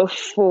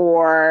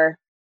before,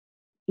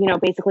 you know,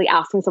 basically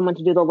asking someone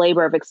to do the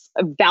labor of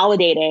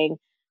validating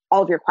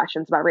all of your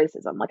questions about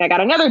racism. Like I got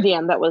another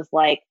DM that was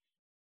like,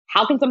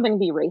 how can something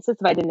be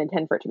racist if I didn't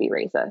intend for it to be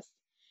racist?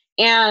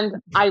 And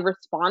I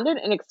responded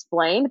and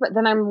explained, but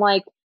then I'm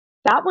like,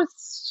 that was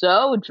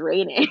so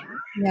draining.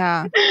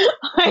 Yeah.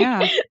 Like, Yeah.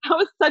 that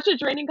was such a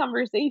draining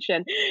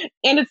conversation.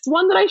 And it's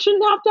one that I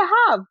shouldn't have to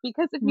have,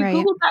 because if you Right.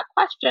 Google that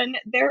question,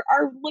 there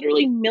are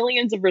literally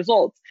millions of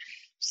results.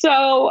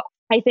 So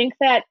I think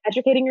that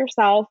educating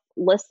yourself,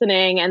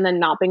 listening, and then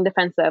not being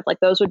defensive, like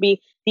those would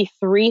be the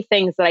three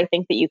things that I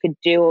think that you could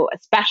do,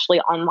 especially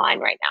online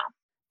right now.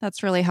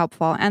 That's really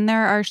helpful. And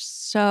there are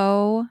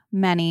so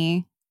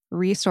many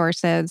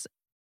resources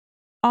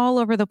all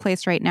over the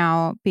place right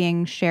now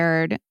being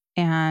shared,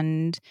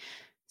 and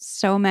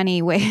so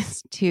many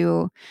ways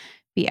to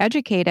be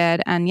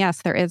educated. And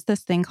yes, there is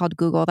this thing called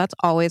Google. That's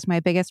always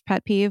my biggest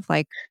pet peeve.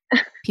 Like,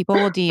 people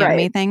will DM me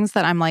Right. things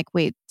that I'm like,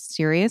 wait,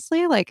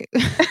 seriously? Like,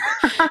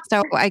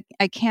 so I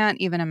can't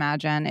even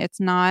imagine.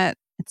 It's not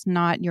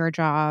your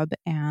job.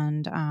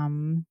 And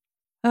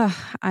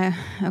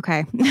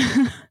okay.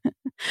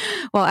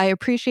 Well, I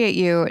appreciate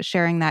you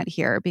sharing that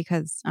here,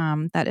 because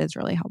that is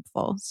really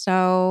helpful.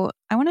 So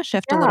I want to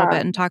shift a little Yeah.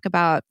 bit and talk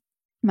about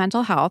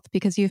mental health,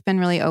 because you've been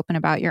really open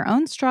about your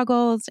own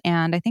struggles.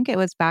 And I think it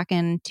was back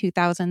in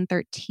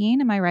 2013,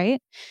 am I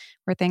right?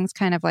 Where things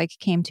kind of like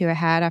came to a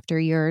head after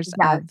years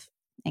Yes. of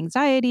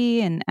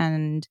anxiety,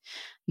 and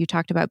you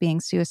talked about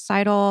being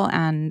suicidal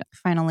and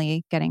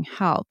finally getting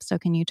help. So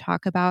can you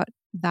talk about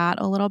that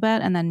a little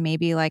bit, and then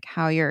maybe like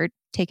how you're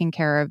taking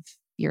care of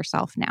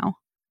yourself now?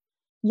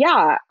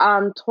 Yeah,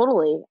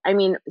 totally. I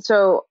mean,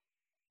 so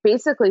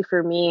basically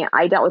for me,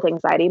 I dealt with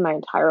anxiety my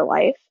entire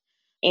life.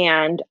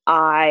 And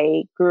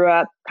I grew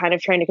up kind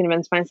of trying to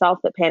convince myself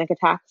that panic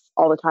attacks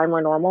all the time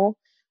were normal.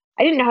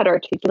 I didn't know how to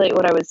articulate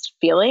what I was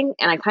feeling.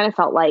 And I kind of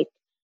felt like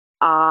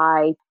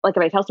if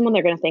I tell someone,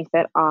 they're going to think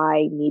that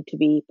I need to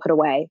be put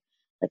away,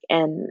 like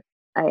in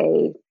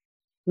a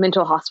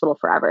mental hospital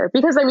forever.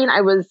 Because I mean, I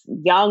was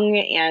young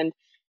and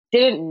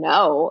didn't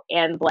know.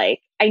 And like,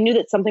 I knew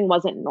that something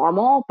wasn't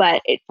normal,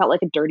 but it felt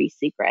like a dirty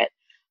secret.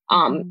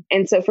 Mhm.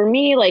 And so for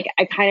me, like,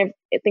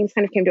 things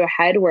kind of came to a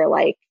head where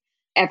like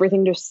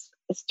everything just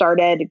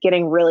started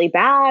getting really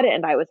bad.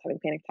 And I was having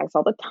panic attacks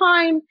all the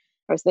time.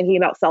 I was thinking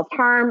about self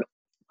harm.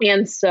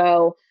 And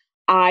so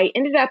I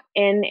ended up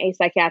in a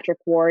psychiatric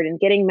ward and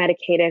getting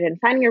medicated and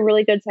finding a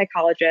really good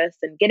psychologist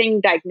and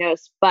getting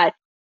diagnosed. But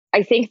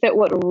I think that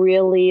what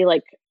really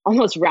like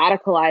almost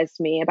radicalized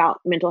me about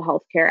mental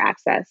health care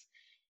access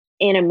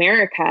in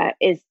America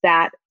is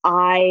that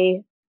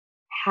I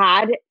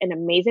had an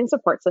amazing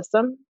support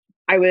system.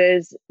 I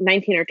was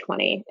 19 or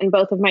 20, and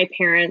both of my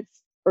parents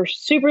were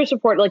super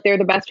supportive. Like, they're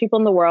the best people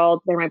in the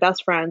world. They're my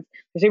best friends.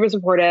 They're super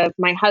supportive.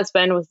 My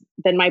husband was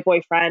then my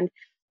boyfriend,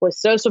 was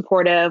so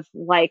supportive.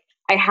 Like,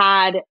 I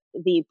had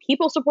the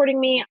people supporting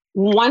me.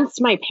 Once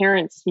my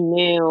parents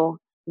knew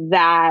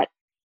that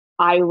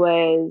I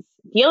was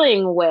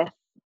dealing with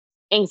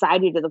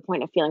anxiety to the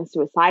point of feeling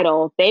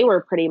suicidal, they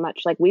were pretty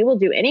much like, we will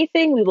do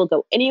anything, we will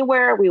go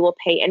anywhere, we will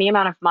pay any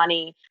amount of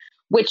money,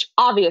 which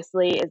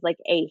obviously is like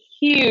a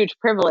huge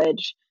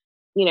privilege,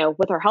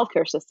 with our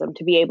healthcare system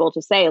to be able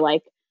to say,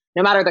 like,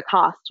 no matter the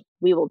cost,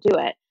 we will do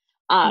it.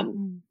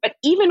 Mhm. But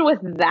even with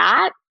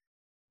that,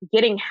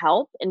 getting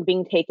help and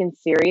being taken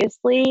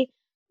seriously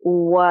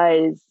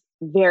was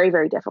very,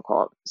 very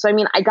difficult. So, I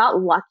mean, I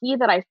got lucky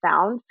that I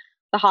found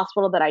the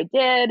hospital that I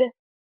did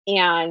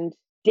and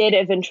did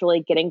eventually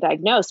getting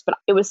diagnosed, but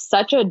it was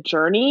such a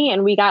journey.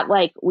 And we got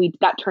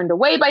turned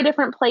away by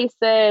different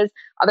places,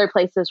 other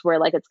places where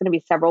like it's going to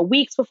be several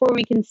weeks before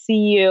we can see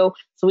you.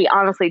 So we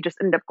honestly just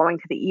ended up going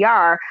to the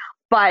ER.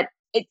 But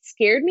it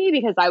scared me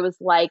because I was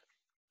like,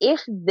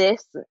 if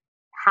this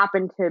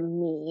happened to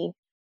me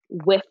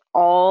with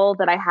all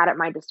that I had at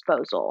my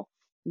disposal,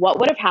 what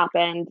would have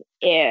happened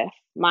if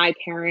my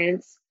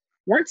parents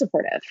weren't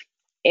supportive?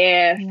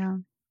 If Yeah.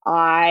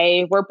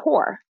 I were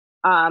poor?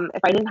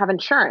 If I didn't have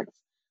insurance?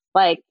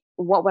 Like,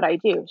 what would I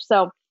do?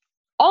 So,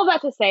 all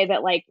that to say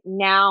that, like,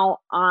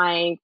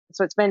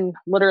 so it's been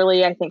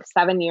literally, I think,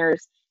 7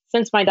 years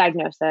since my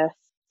diagnosis,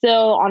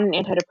 still on an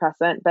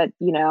antidepressant, but,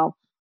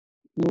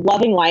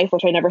 loving life,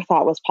 which I never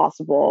thought was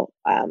possible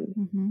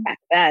Mhm. back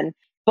then.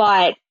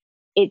 But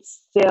it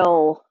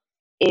still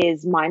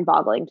is mind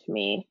boggling to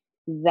me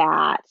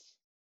that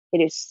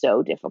it is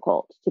so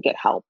difficult to get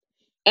help.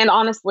 And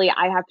honestly,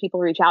 I have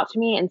people reach out to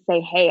me and say,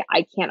 hey,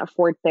 I can't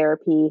afford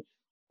therapy.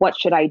 What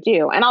should I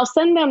do? And I'll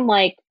send them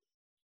like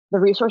the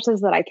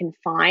resources that I can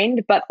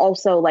find. But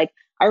also, like,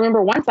 I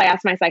remember once I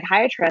asked my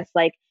psychiatrist,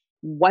 like,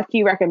 what do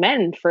you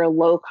recommend for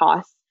low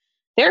cost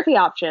therapy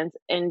options?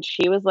 And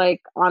she was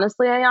like,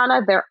 honestly,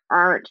 Ayana, there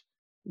aren't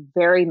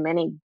very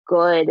many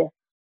good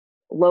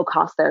low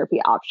cost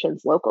therapy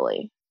options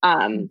locally.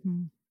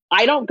 Mhm.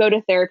 I don't go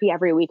to therapy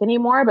every week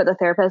anymore, but the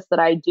therapist that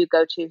I do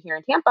go to here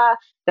in Tampa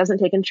doesn't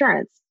take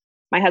insurance.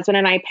 My husband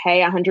and I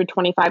pay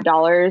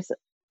 $125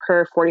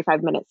 per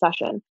 45-minute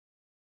session.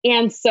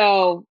 And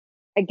so,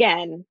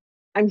 again,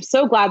 I'm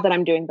so glad that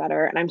I'm doing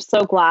better, and I'm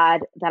so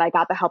glad that I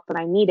got the help that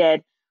I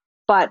needed.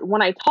 But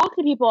when I talk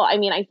to people, I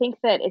mean, I think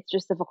that it's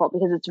just difficult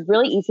because it's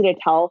really easy to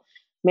tell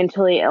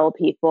mentally ill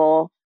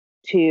people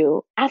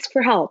to ask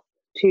for help,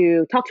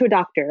 to talk to a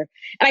doctor.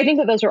 And I think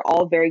that those are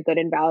all very good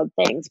and valid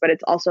things, but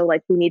it's also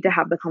like we need to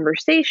have the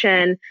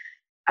conversation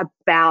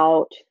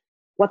about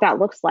what that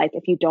looks like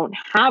if you don't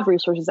have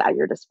resources at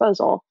your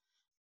disposal.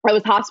 I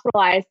was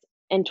hospitalized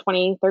in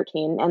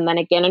 2013 and then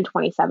again in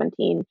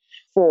 2017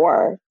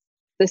 for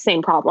the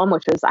same problem,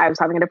 which was I was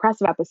having a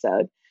depressive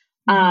episode.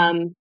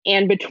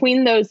 And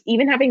between those,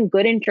 even having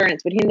good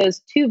insurance, between those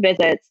two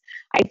visits,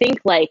 I think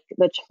like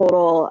the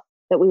total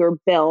that we were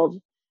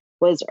billed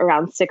was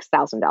around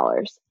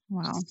 $6,000.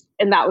 Wow.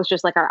 And that was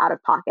just like our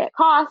out-of-pocket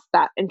cost.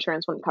 That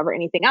insurance wouldn't cover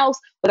anything else.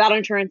 Without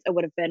insurance, it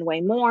would have been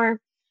way more.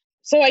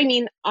 So, I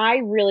mean,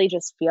 I really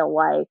just feel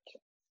like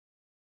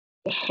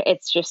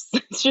it's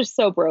just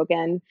so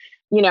broken,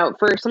 you know,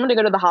 for someone to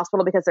go to the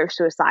hospital because they're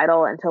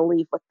suicidal and to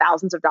leave with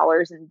thousands of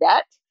dollars in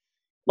debt,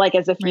 like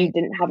as if you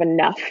didn't have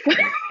enough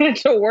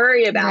to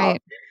worry about,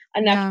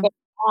 enough going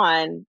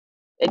on.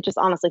 It just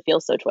honestly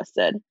feels so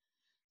twisted.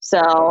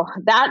 So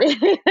that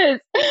is,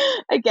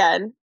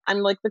 again, I'm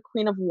like the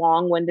queen of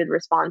long-winded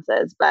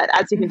responses, but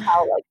as you can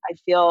tell, like I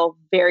feel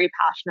very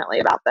passionately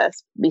about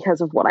this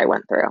because of what I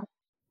went through.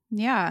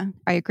 Yeah,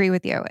 I agree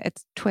with you.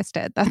 It's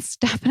twisted. That's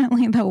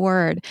definitely the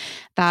word.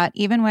 That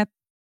even with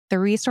the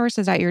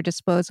resources at your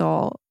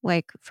disposal,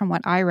 like from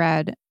what I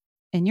read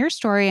in your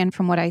story and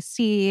from what I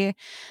see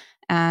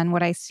and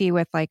what I see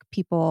with like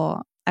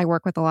people, I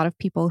work with a lot of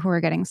people who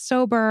are getting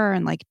sober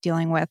and like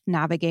dealing with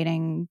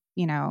navigating,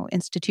 you know,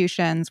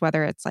 institutions,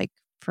 whether it's like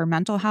for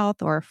mental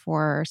health or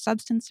for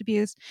substance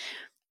abuse.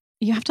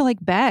 You have to like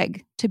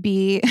beg to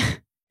be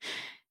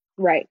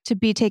to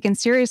be taken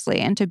seriously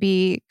and to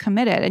be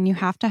committed. And you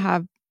have to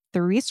have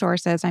the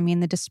resources. I mean,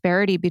 the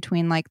disparity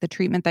between like the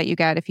treatment that you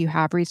get if you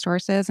have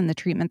resources and the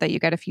treatment that you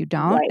get if you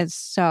don't is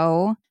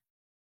so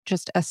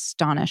just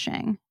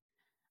astonishing.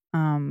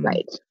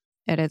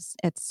 It's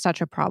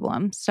such a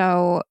problem.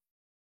 So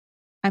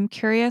I'm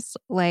curious,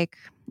 like,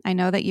 I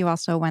know that you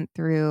also went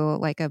through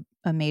like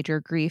a major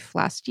grief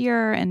last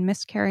year and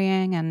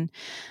miscarrying. And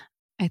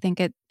I think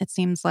it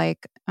seems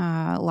like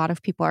a lot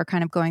of people are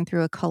kind of going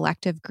through a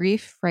collective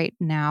grief right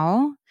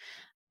now.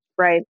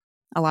 Right.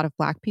 A lot of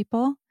Black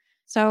people.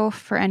 So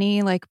for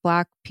any like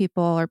Black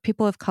people or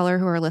people of color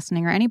who are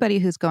listening or anybody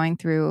who's going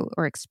through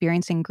or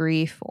experiencing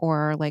grief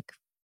or like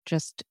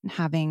just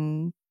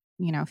having,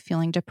 you know,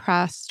 feeling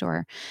depressed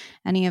or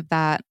any of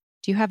that,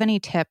 do you have any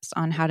tips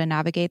on how to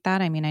navigate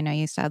that? I mean, I know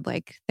you said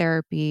like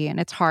therapy and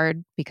it's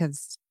hard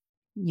because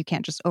you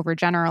can't just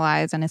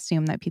overgeneralize and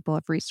assume that people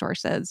have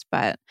resources,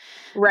 but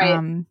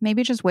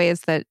maybe just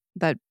ways that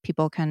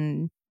people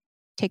can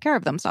take care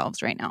of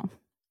themselves right now.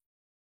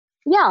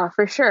 Yeah,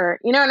 for sure.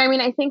 You know, and I mean,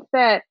 I think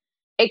that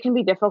it can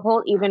be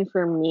difficult even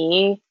for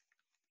me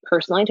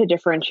personally to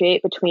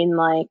differentiate between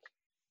like,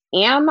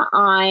 am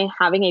I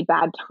having a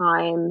bad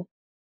time?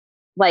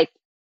 Like,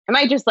 am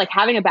I just like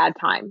having a bad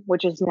time,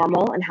 which is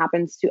normal and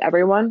happens to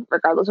everyone,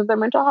 regardless of their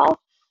mental health?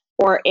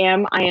 Or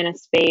am I in a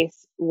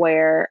space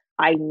where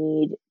I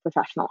need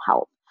professional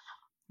help?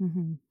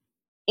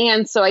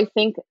 And so I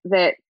think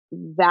that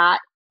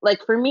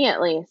like for me at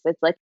least,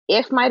 it's like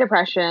if my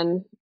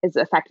depression is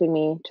affecting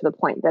me to the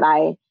point that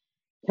I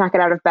cannot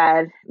get out of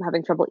bed, I'm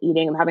having trouble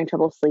eating, I'm having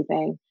trouble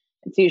sleeping,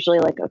 it's usually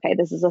like, okay,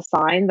 this is a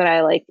sign that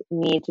I like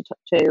need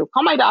to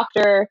call my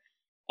doctor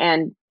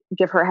and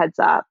give her a heads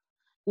up.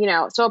 You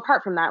know, so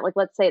apart from that, like,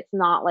 let's say it's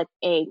not like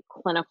a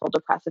clinical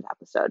depressive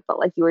episode, but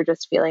like you were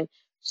just feeling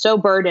so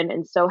burdened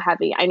and so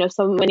heavy. I know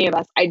so many of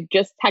us, I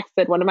just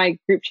texted one of my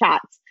group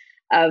chats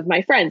of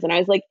my friends and I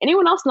was like,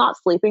 anyone else not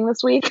sleeping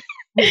this week?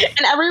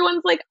 And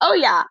everyone's like, oh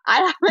yeah,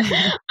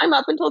 I'm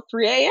up until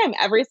 3 a.m.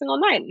 every single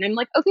night. And I'm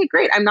like, okay,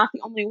 great. I'm not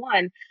the only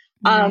one.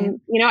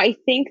 You know, I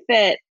think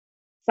that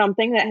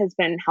something that has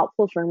been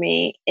helpful for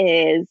me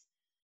is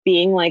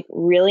being like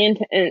really,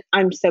 and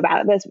I'm so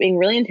bad at this, being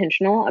really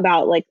intentional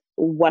about like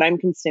what I'm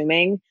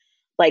consuming,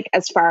 like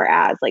as far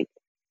as like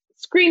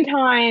screen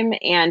time.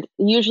 And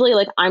usually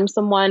like I used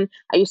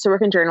to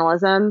work in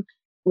journalism.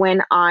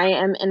 When I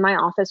am in my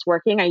office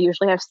working, I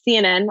usually have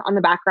CNN on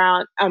the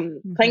background,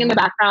 playing in the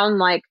background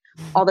like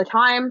all the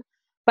time.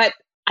 But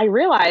I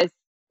realized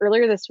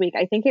earlier this week,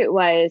 I think it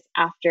was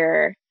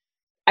after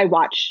I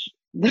watched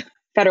the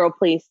federal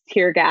police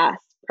tear gas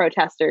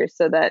protesters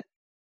so that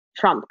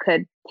Trump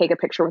could take a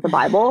picture with a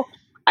Bible.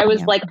 I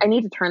was like, I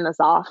need to turn this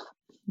off.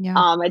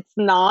 It's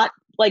not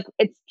like,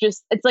 it's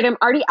like, I'm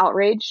already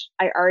outraged.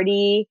 I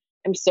already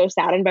am so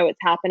saddened by what's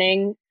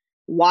happening.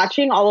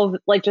 Watching all of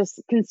like just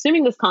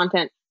consuming this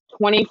content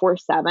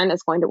 24/7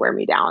 is going to wear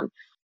me down.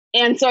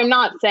 And so I'm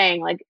not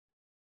saying like,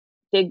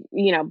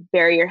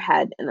 bury your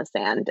head in the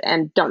sand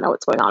and don't know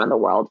what's going on in the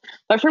world.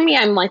 But for me,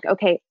 I'm like,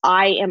 okay,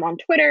 I am on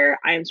Twitter.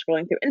 I am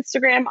scrolling through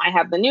Instagram. I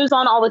have the news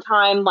on all the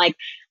time. Like,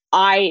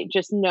 I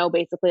just know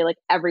basically like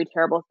every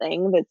terrible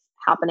thing that's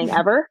happening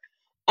ever.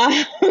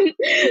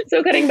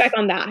 So cutting back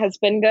on that has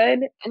been good.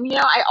 And, you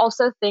know, I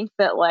also think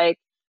that like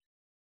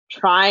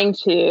trying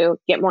to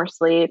get more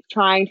sleep,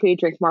 trying to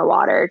drink more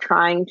water,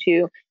 trying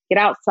to get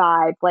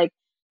outside, like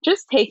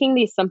just taking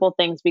these simple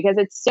things because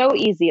it's so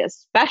easy,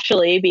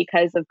 especially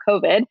because of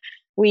COVID.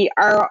 We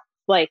are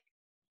like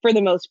for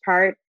the most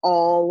part,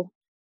 all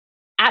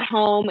at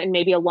home and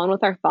maybe alone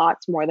with our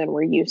thoughts more than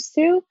we're used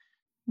to.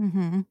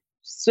 Mm-hmm.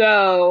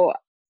 So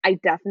I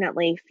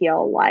definitely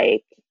feel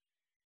like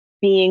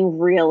being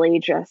really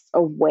just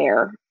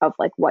aware of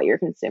like what you're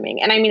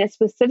consuming. And I mean, it's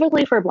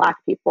specifically for Black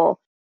people.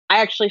 I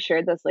actually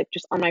shared this like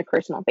just on my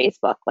personal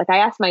Facebook. Like I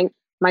asked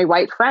my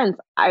white friends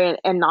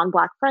and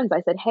non-Black friends,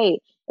 I said, hey,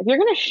 if you're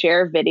going to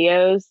share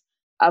videos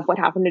of what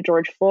happened to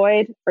George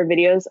Floyd or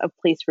videos of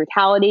police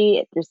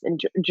brutality,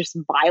 just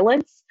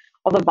violence,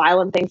 all the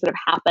violent things that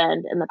have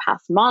happened in the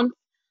past month,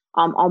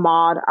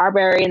 Ahmaud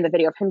Arbery and the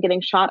video of him getting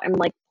shot, I'm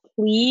like,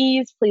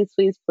 please, please,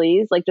 please,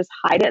 please, like just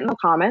hide it in the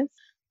comments,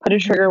 put a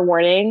trigger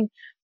warning,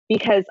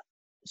 because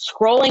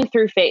scrolling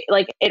through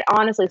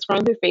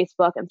scrolling through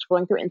Facebook and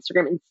scrolling through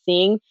Instagram and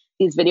seeing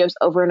these videos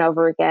over and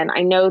over again,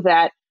 I know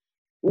that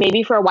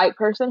maybe for a white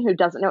person who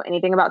doesn't know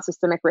anything about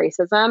systemic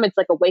racism, it's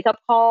like a wake up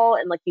call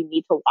and like you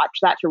need to watch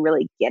that to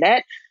really get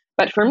it.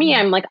 But for me,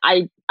 I'm like,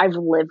 I've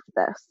lived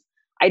this.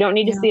 I don't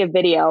need to see a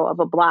video of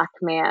a Black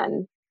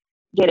man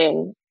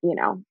getting,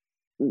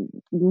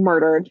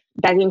 murdered,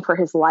 begging for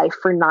his life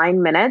for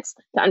 9 minutes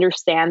to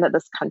understand that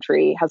this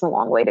country has a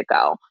long way to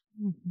go.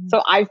 Mm-hmm.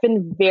 So I've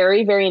been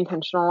very, very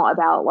intentional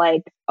about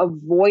like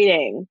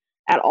avoiding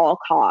at all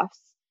costs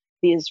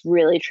these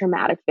really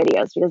traumatic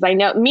videos, because I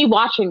know me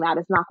watching that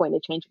is not going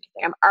to change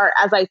anything.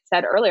 As I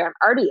said earlier, I'm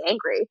already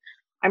angry.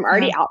 I'm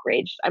already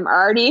outraged. I'm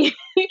already,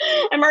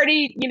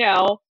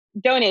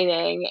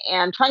 donating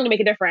and trying to make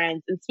a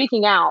difference and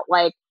speaking out.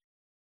 Like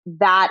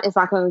that is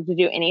not going to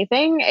do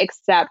anything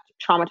except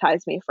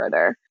traumatize me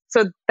further.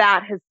 So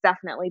that has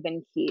definitely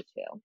been key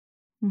too.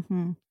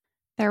 Mm-hmm.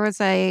 There was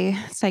a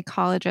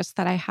psychologist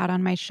that I had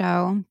on my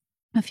show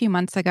a few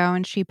months ago,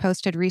 and she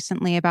posted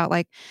recently about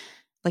like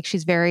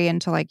she's very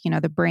into like,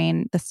 the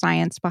brain, the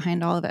science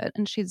behind all of it.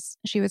 And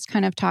she was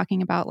kind of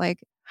talking about like,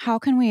 how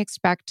can we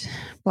expect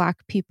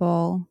Black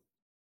people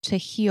to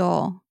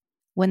heal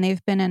when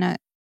they've been in a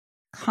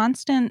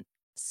constant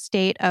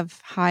state of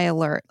high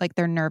alert, like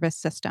their nervous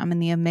system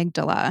and the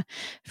amygdala,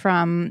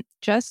 from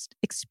just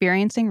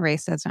experiencing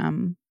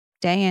racism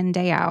day in,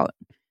 day out,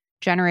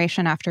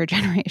 generation after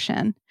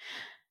generation.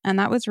 And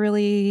that was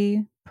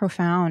really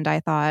profound, I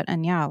thought.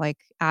 And yeah, like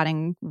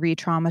adding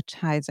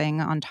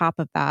re-traumatizing on top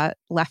of that,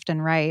 left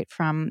and right,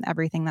 from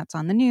everything that's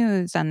on the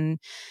news and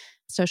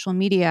social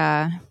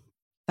media,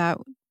 that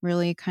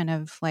really kind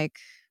of like,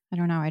 I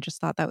don't know, I just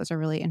thought that was a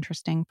really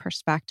interesting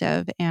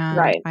perspective. And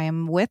I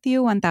am with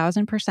you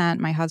 1000%.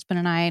 My husband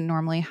and I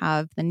normally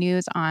have the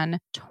news on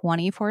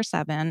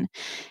 24/7.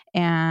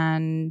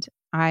 And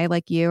I,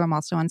 like you, I'm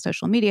also on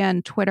social media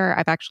and Twitter.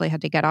 I've actually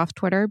had to get off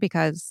Twitter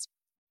because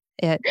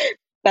it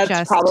that's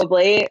just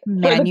probably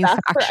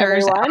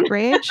manufactures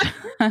outrage.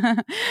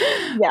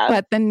 Yeah.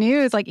 But the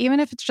news, like even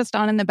if it's just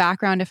on in the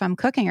background, if I'm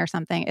cooking or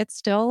something, it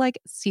still like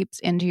seeps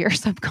into your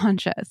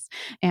subconscious.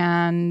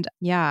 And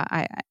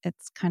yeah,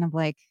 it's kind of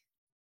like,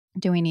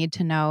 do we need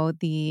to know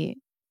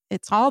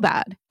it's all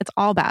bad. It's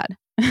all bad.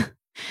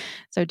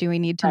 So do we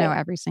need to know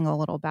every single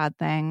little bad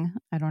thing?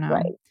 I don't know.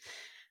 Right.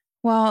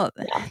 Well,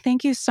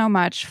 thank you so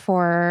much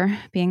for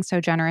being so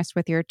generous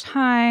with your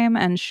time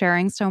and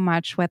sharing so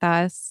much with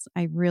us.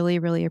 I really,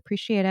 really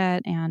appreciate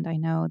it. And I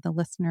know the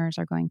listeners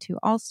are going to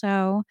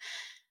also.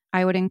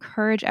 I would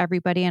encourage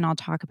everybody, and I'll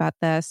talk about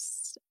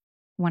this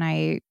when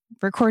I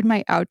record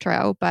my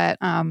outro, but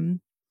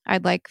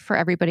I'd like for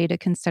everybody to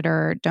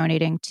consider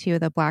donating to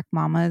the Black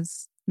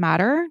Mamas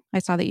Matter. I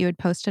saw that you had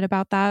posted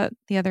about that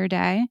the other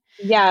day.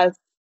 Yes.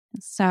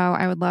 So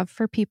I would love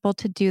for people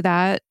to do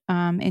that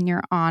in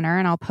your honor,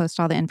 and I'll post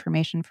all the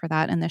information for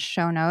that in the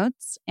show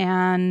notes.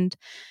 And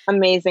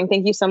amazing.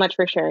 Thank you so much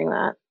for sharing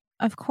that.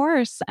 Of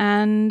course.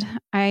 And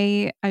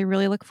I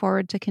really look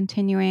forward to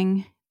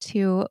continuing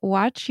to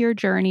watch your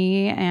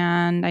journey.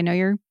 And I know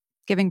you're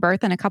giving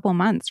birth in a couple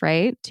months,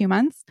 right? 2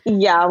 months?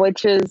 Yeah,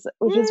 which is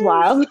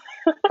wild.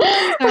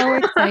 So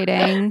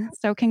exciting.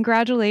 So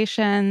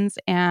congratulations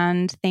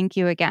and thank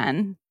you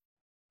again.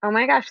 Oh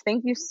my gosh,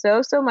 thank you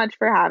so much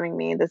for having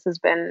me. This has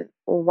been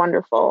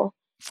wonderful.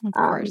 Of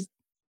course.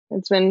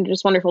 It's been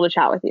just wonderful to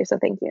chat with you. So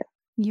thank you.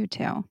 You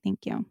too. Thank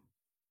you.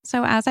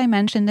 So as I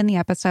mentioned in the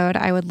episode,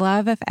 I would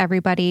love if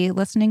everybody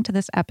listening to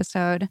this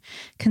episode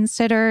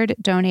considered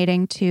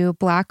donating to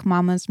Black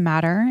Mamas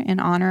Matter in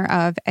honor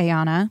of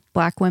Ayana.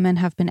 Black women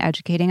have been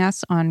educating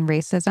us on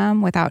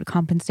racism without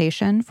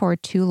compensation for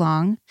too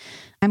long.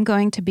 I'm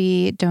going to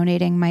be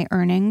donating my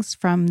earnings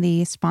from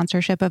the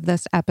sponsorship of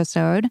this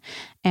episode,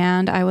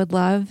 and I would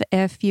love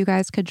if you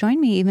guys could join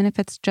me, even if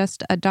it's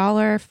just $1,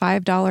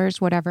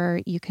 $5,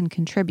 whatever you can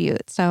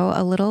contribute. So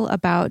a little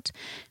about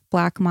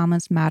Black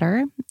Mamas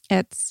Matter.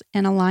 It's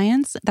an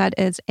alliance that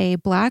is a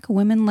Black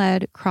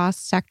women-led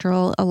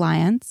cross-sectoral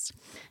alliance.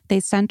 They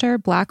center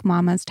Black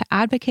mamas to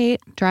advocate,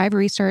 drive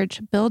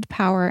research, build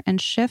power,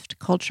 and shift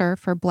culture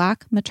for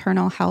Black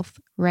maternal health,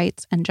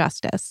 rights, and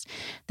justice.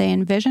 They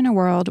envision a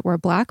world where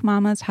Black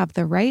mamas have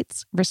the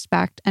rights,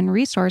 respect, and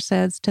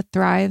resources to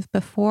thrive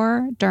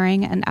before,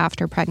 during, and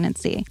after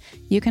pregnancy.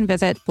 You can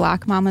visit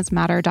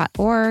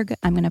blackmamasmatter.org.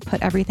 I'm going to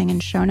put everything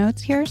in show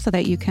notes here so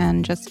that you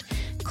can just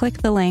click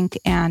the link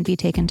and be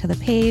taken to the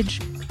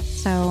page.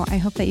 So I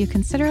hope that you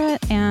consider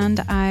it, and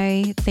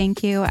I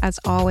thank you, as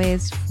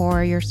always,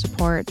 for your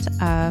support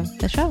of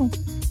the show.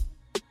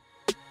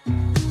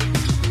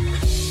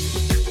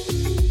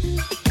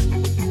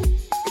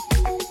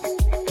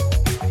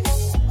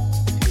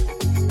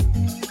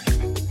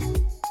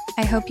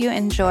 I hope you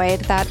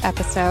enjoyed that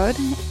episode.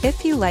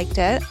 If you liked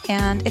it,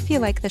 and if you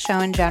like the show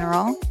in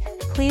general,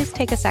 please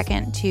take a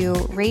second to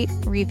rate,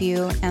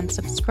 review, and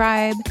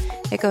subscribe.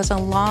 It goes a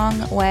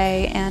long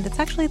way, and it's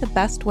actually the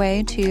best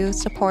way to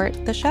support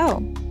the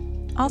show.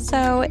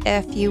 Also,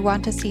 if you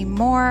want to see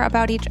more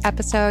about each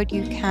episode,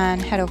 you can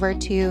head over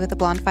to the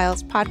Blonde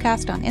Files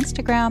podcast on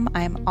Instagram.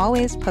 I'm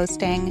always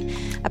posting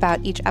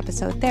about each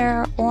episode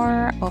there,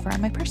 or over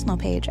on my personal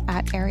page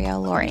at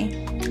Ariel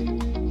Laurie.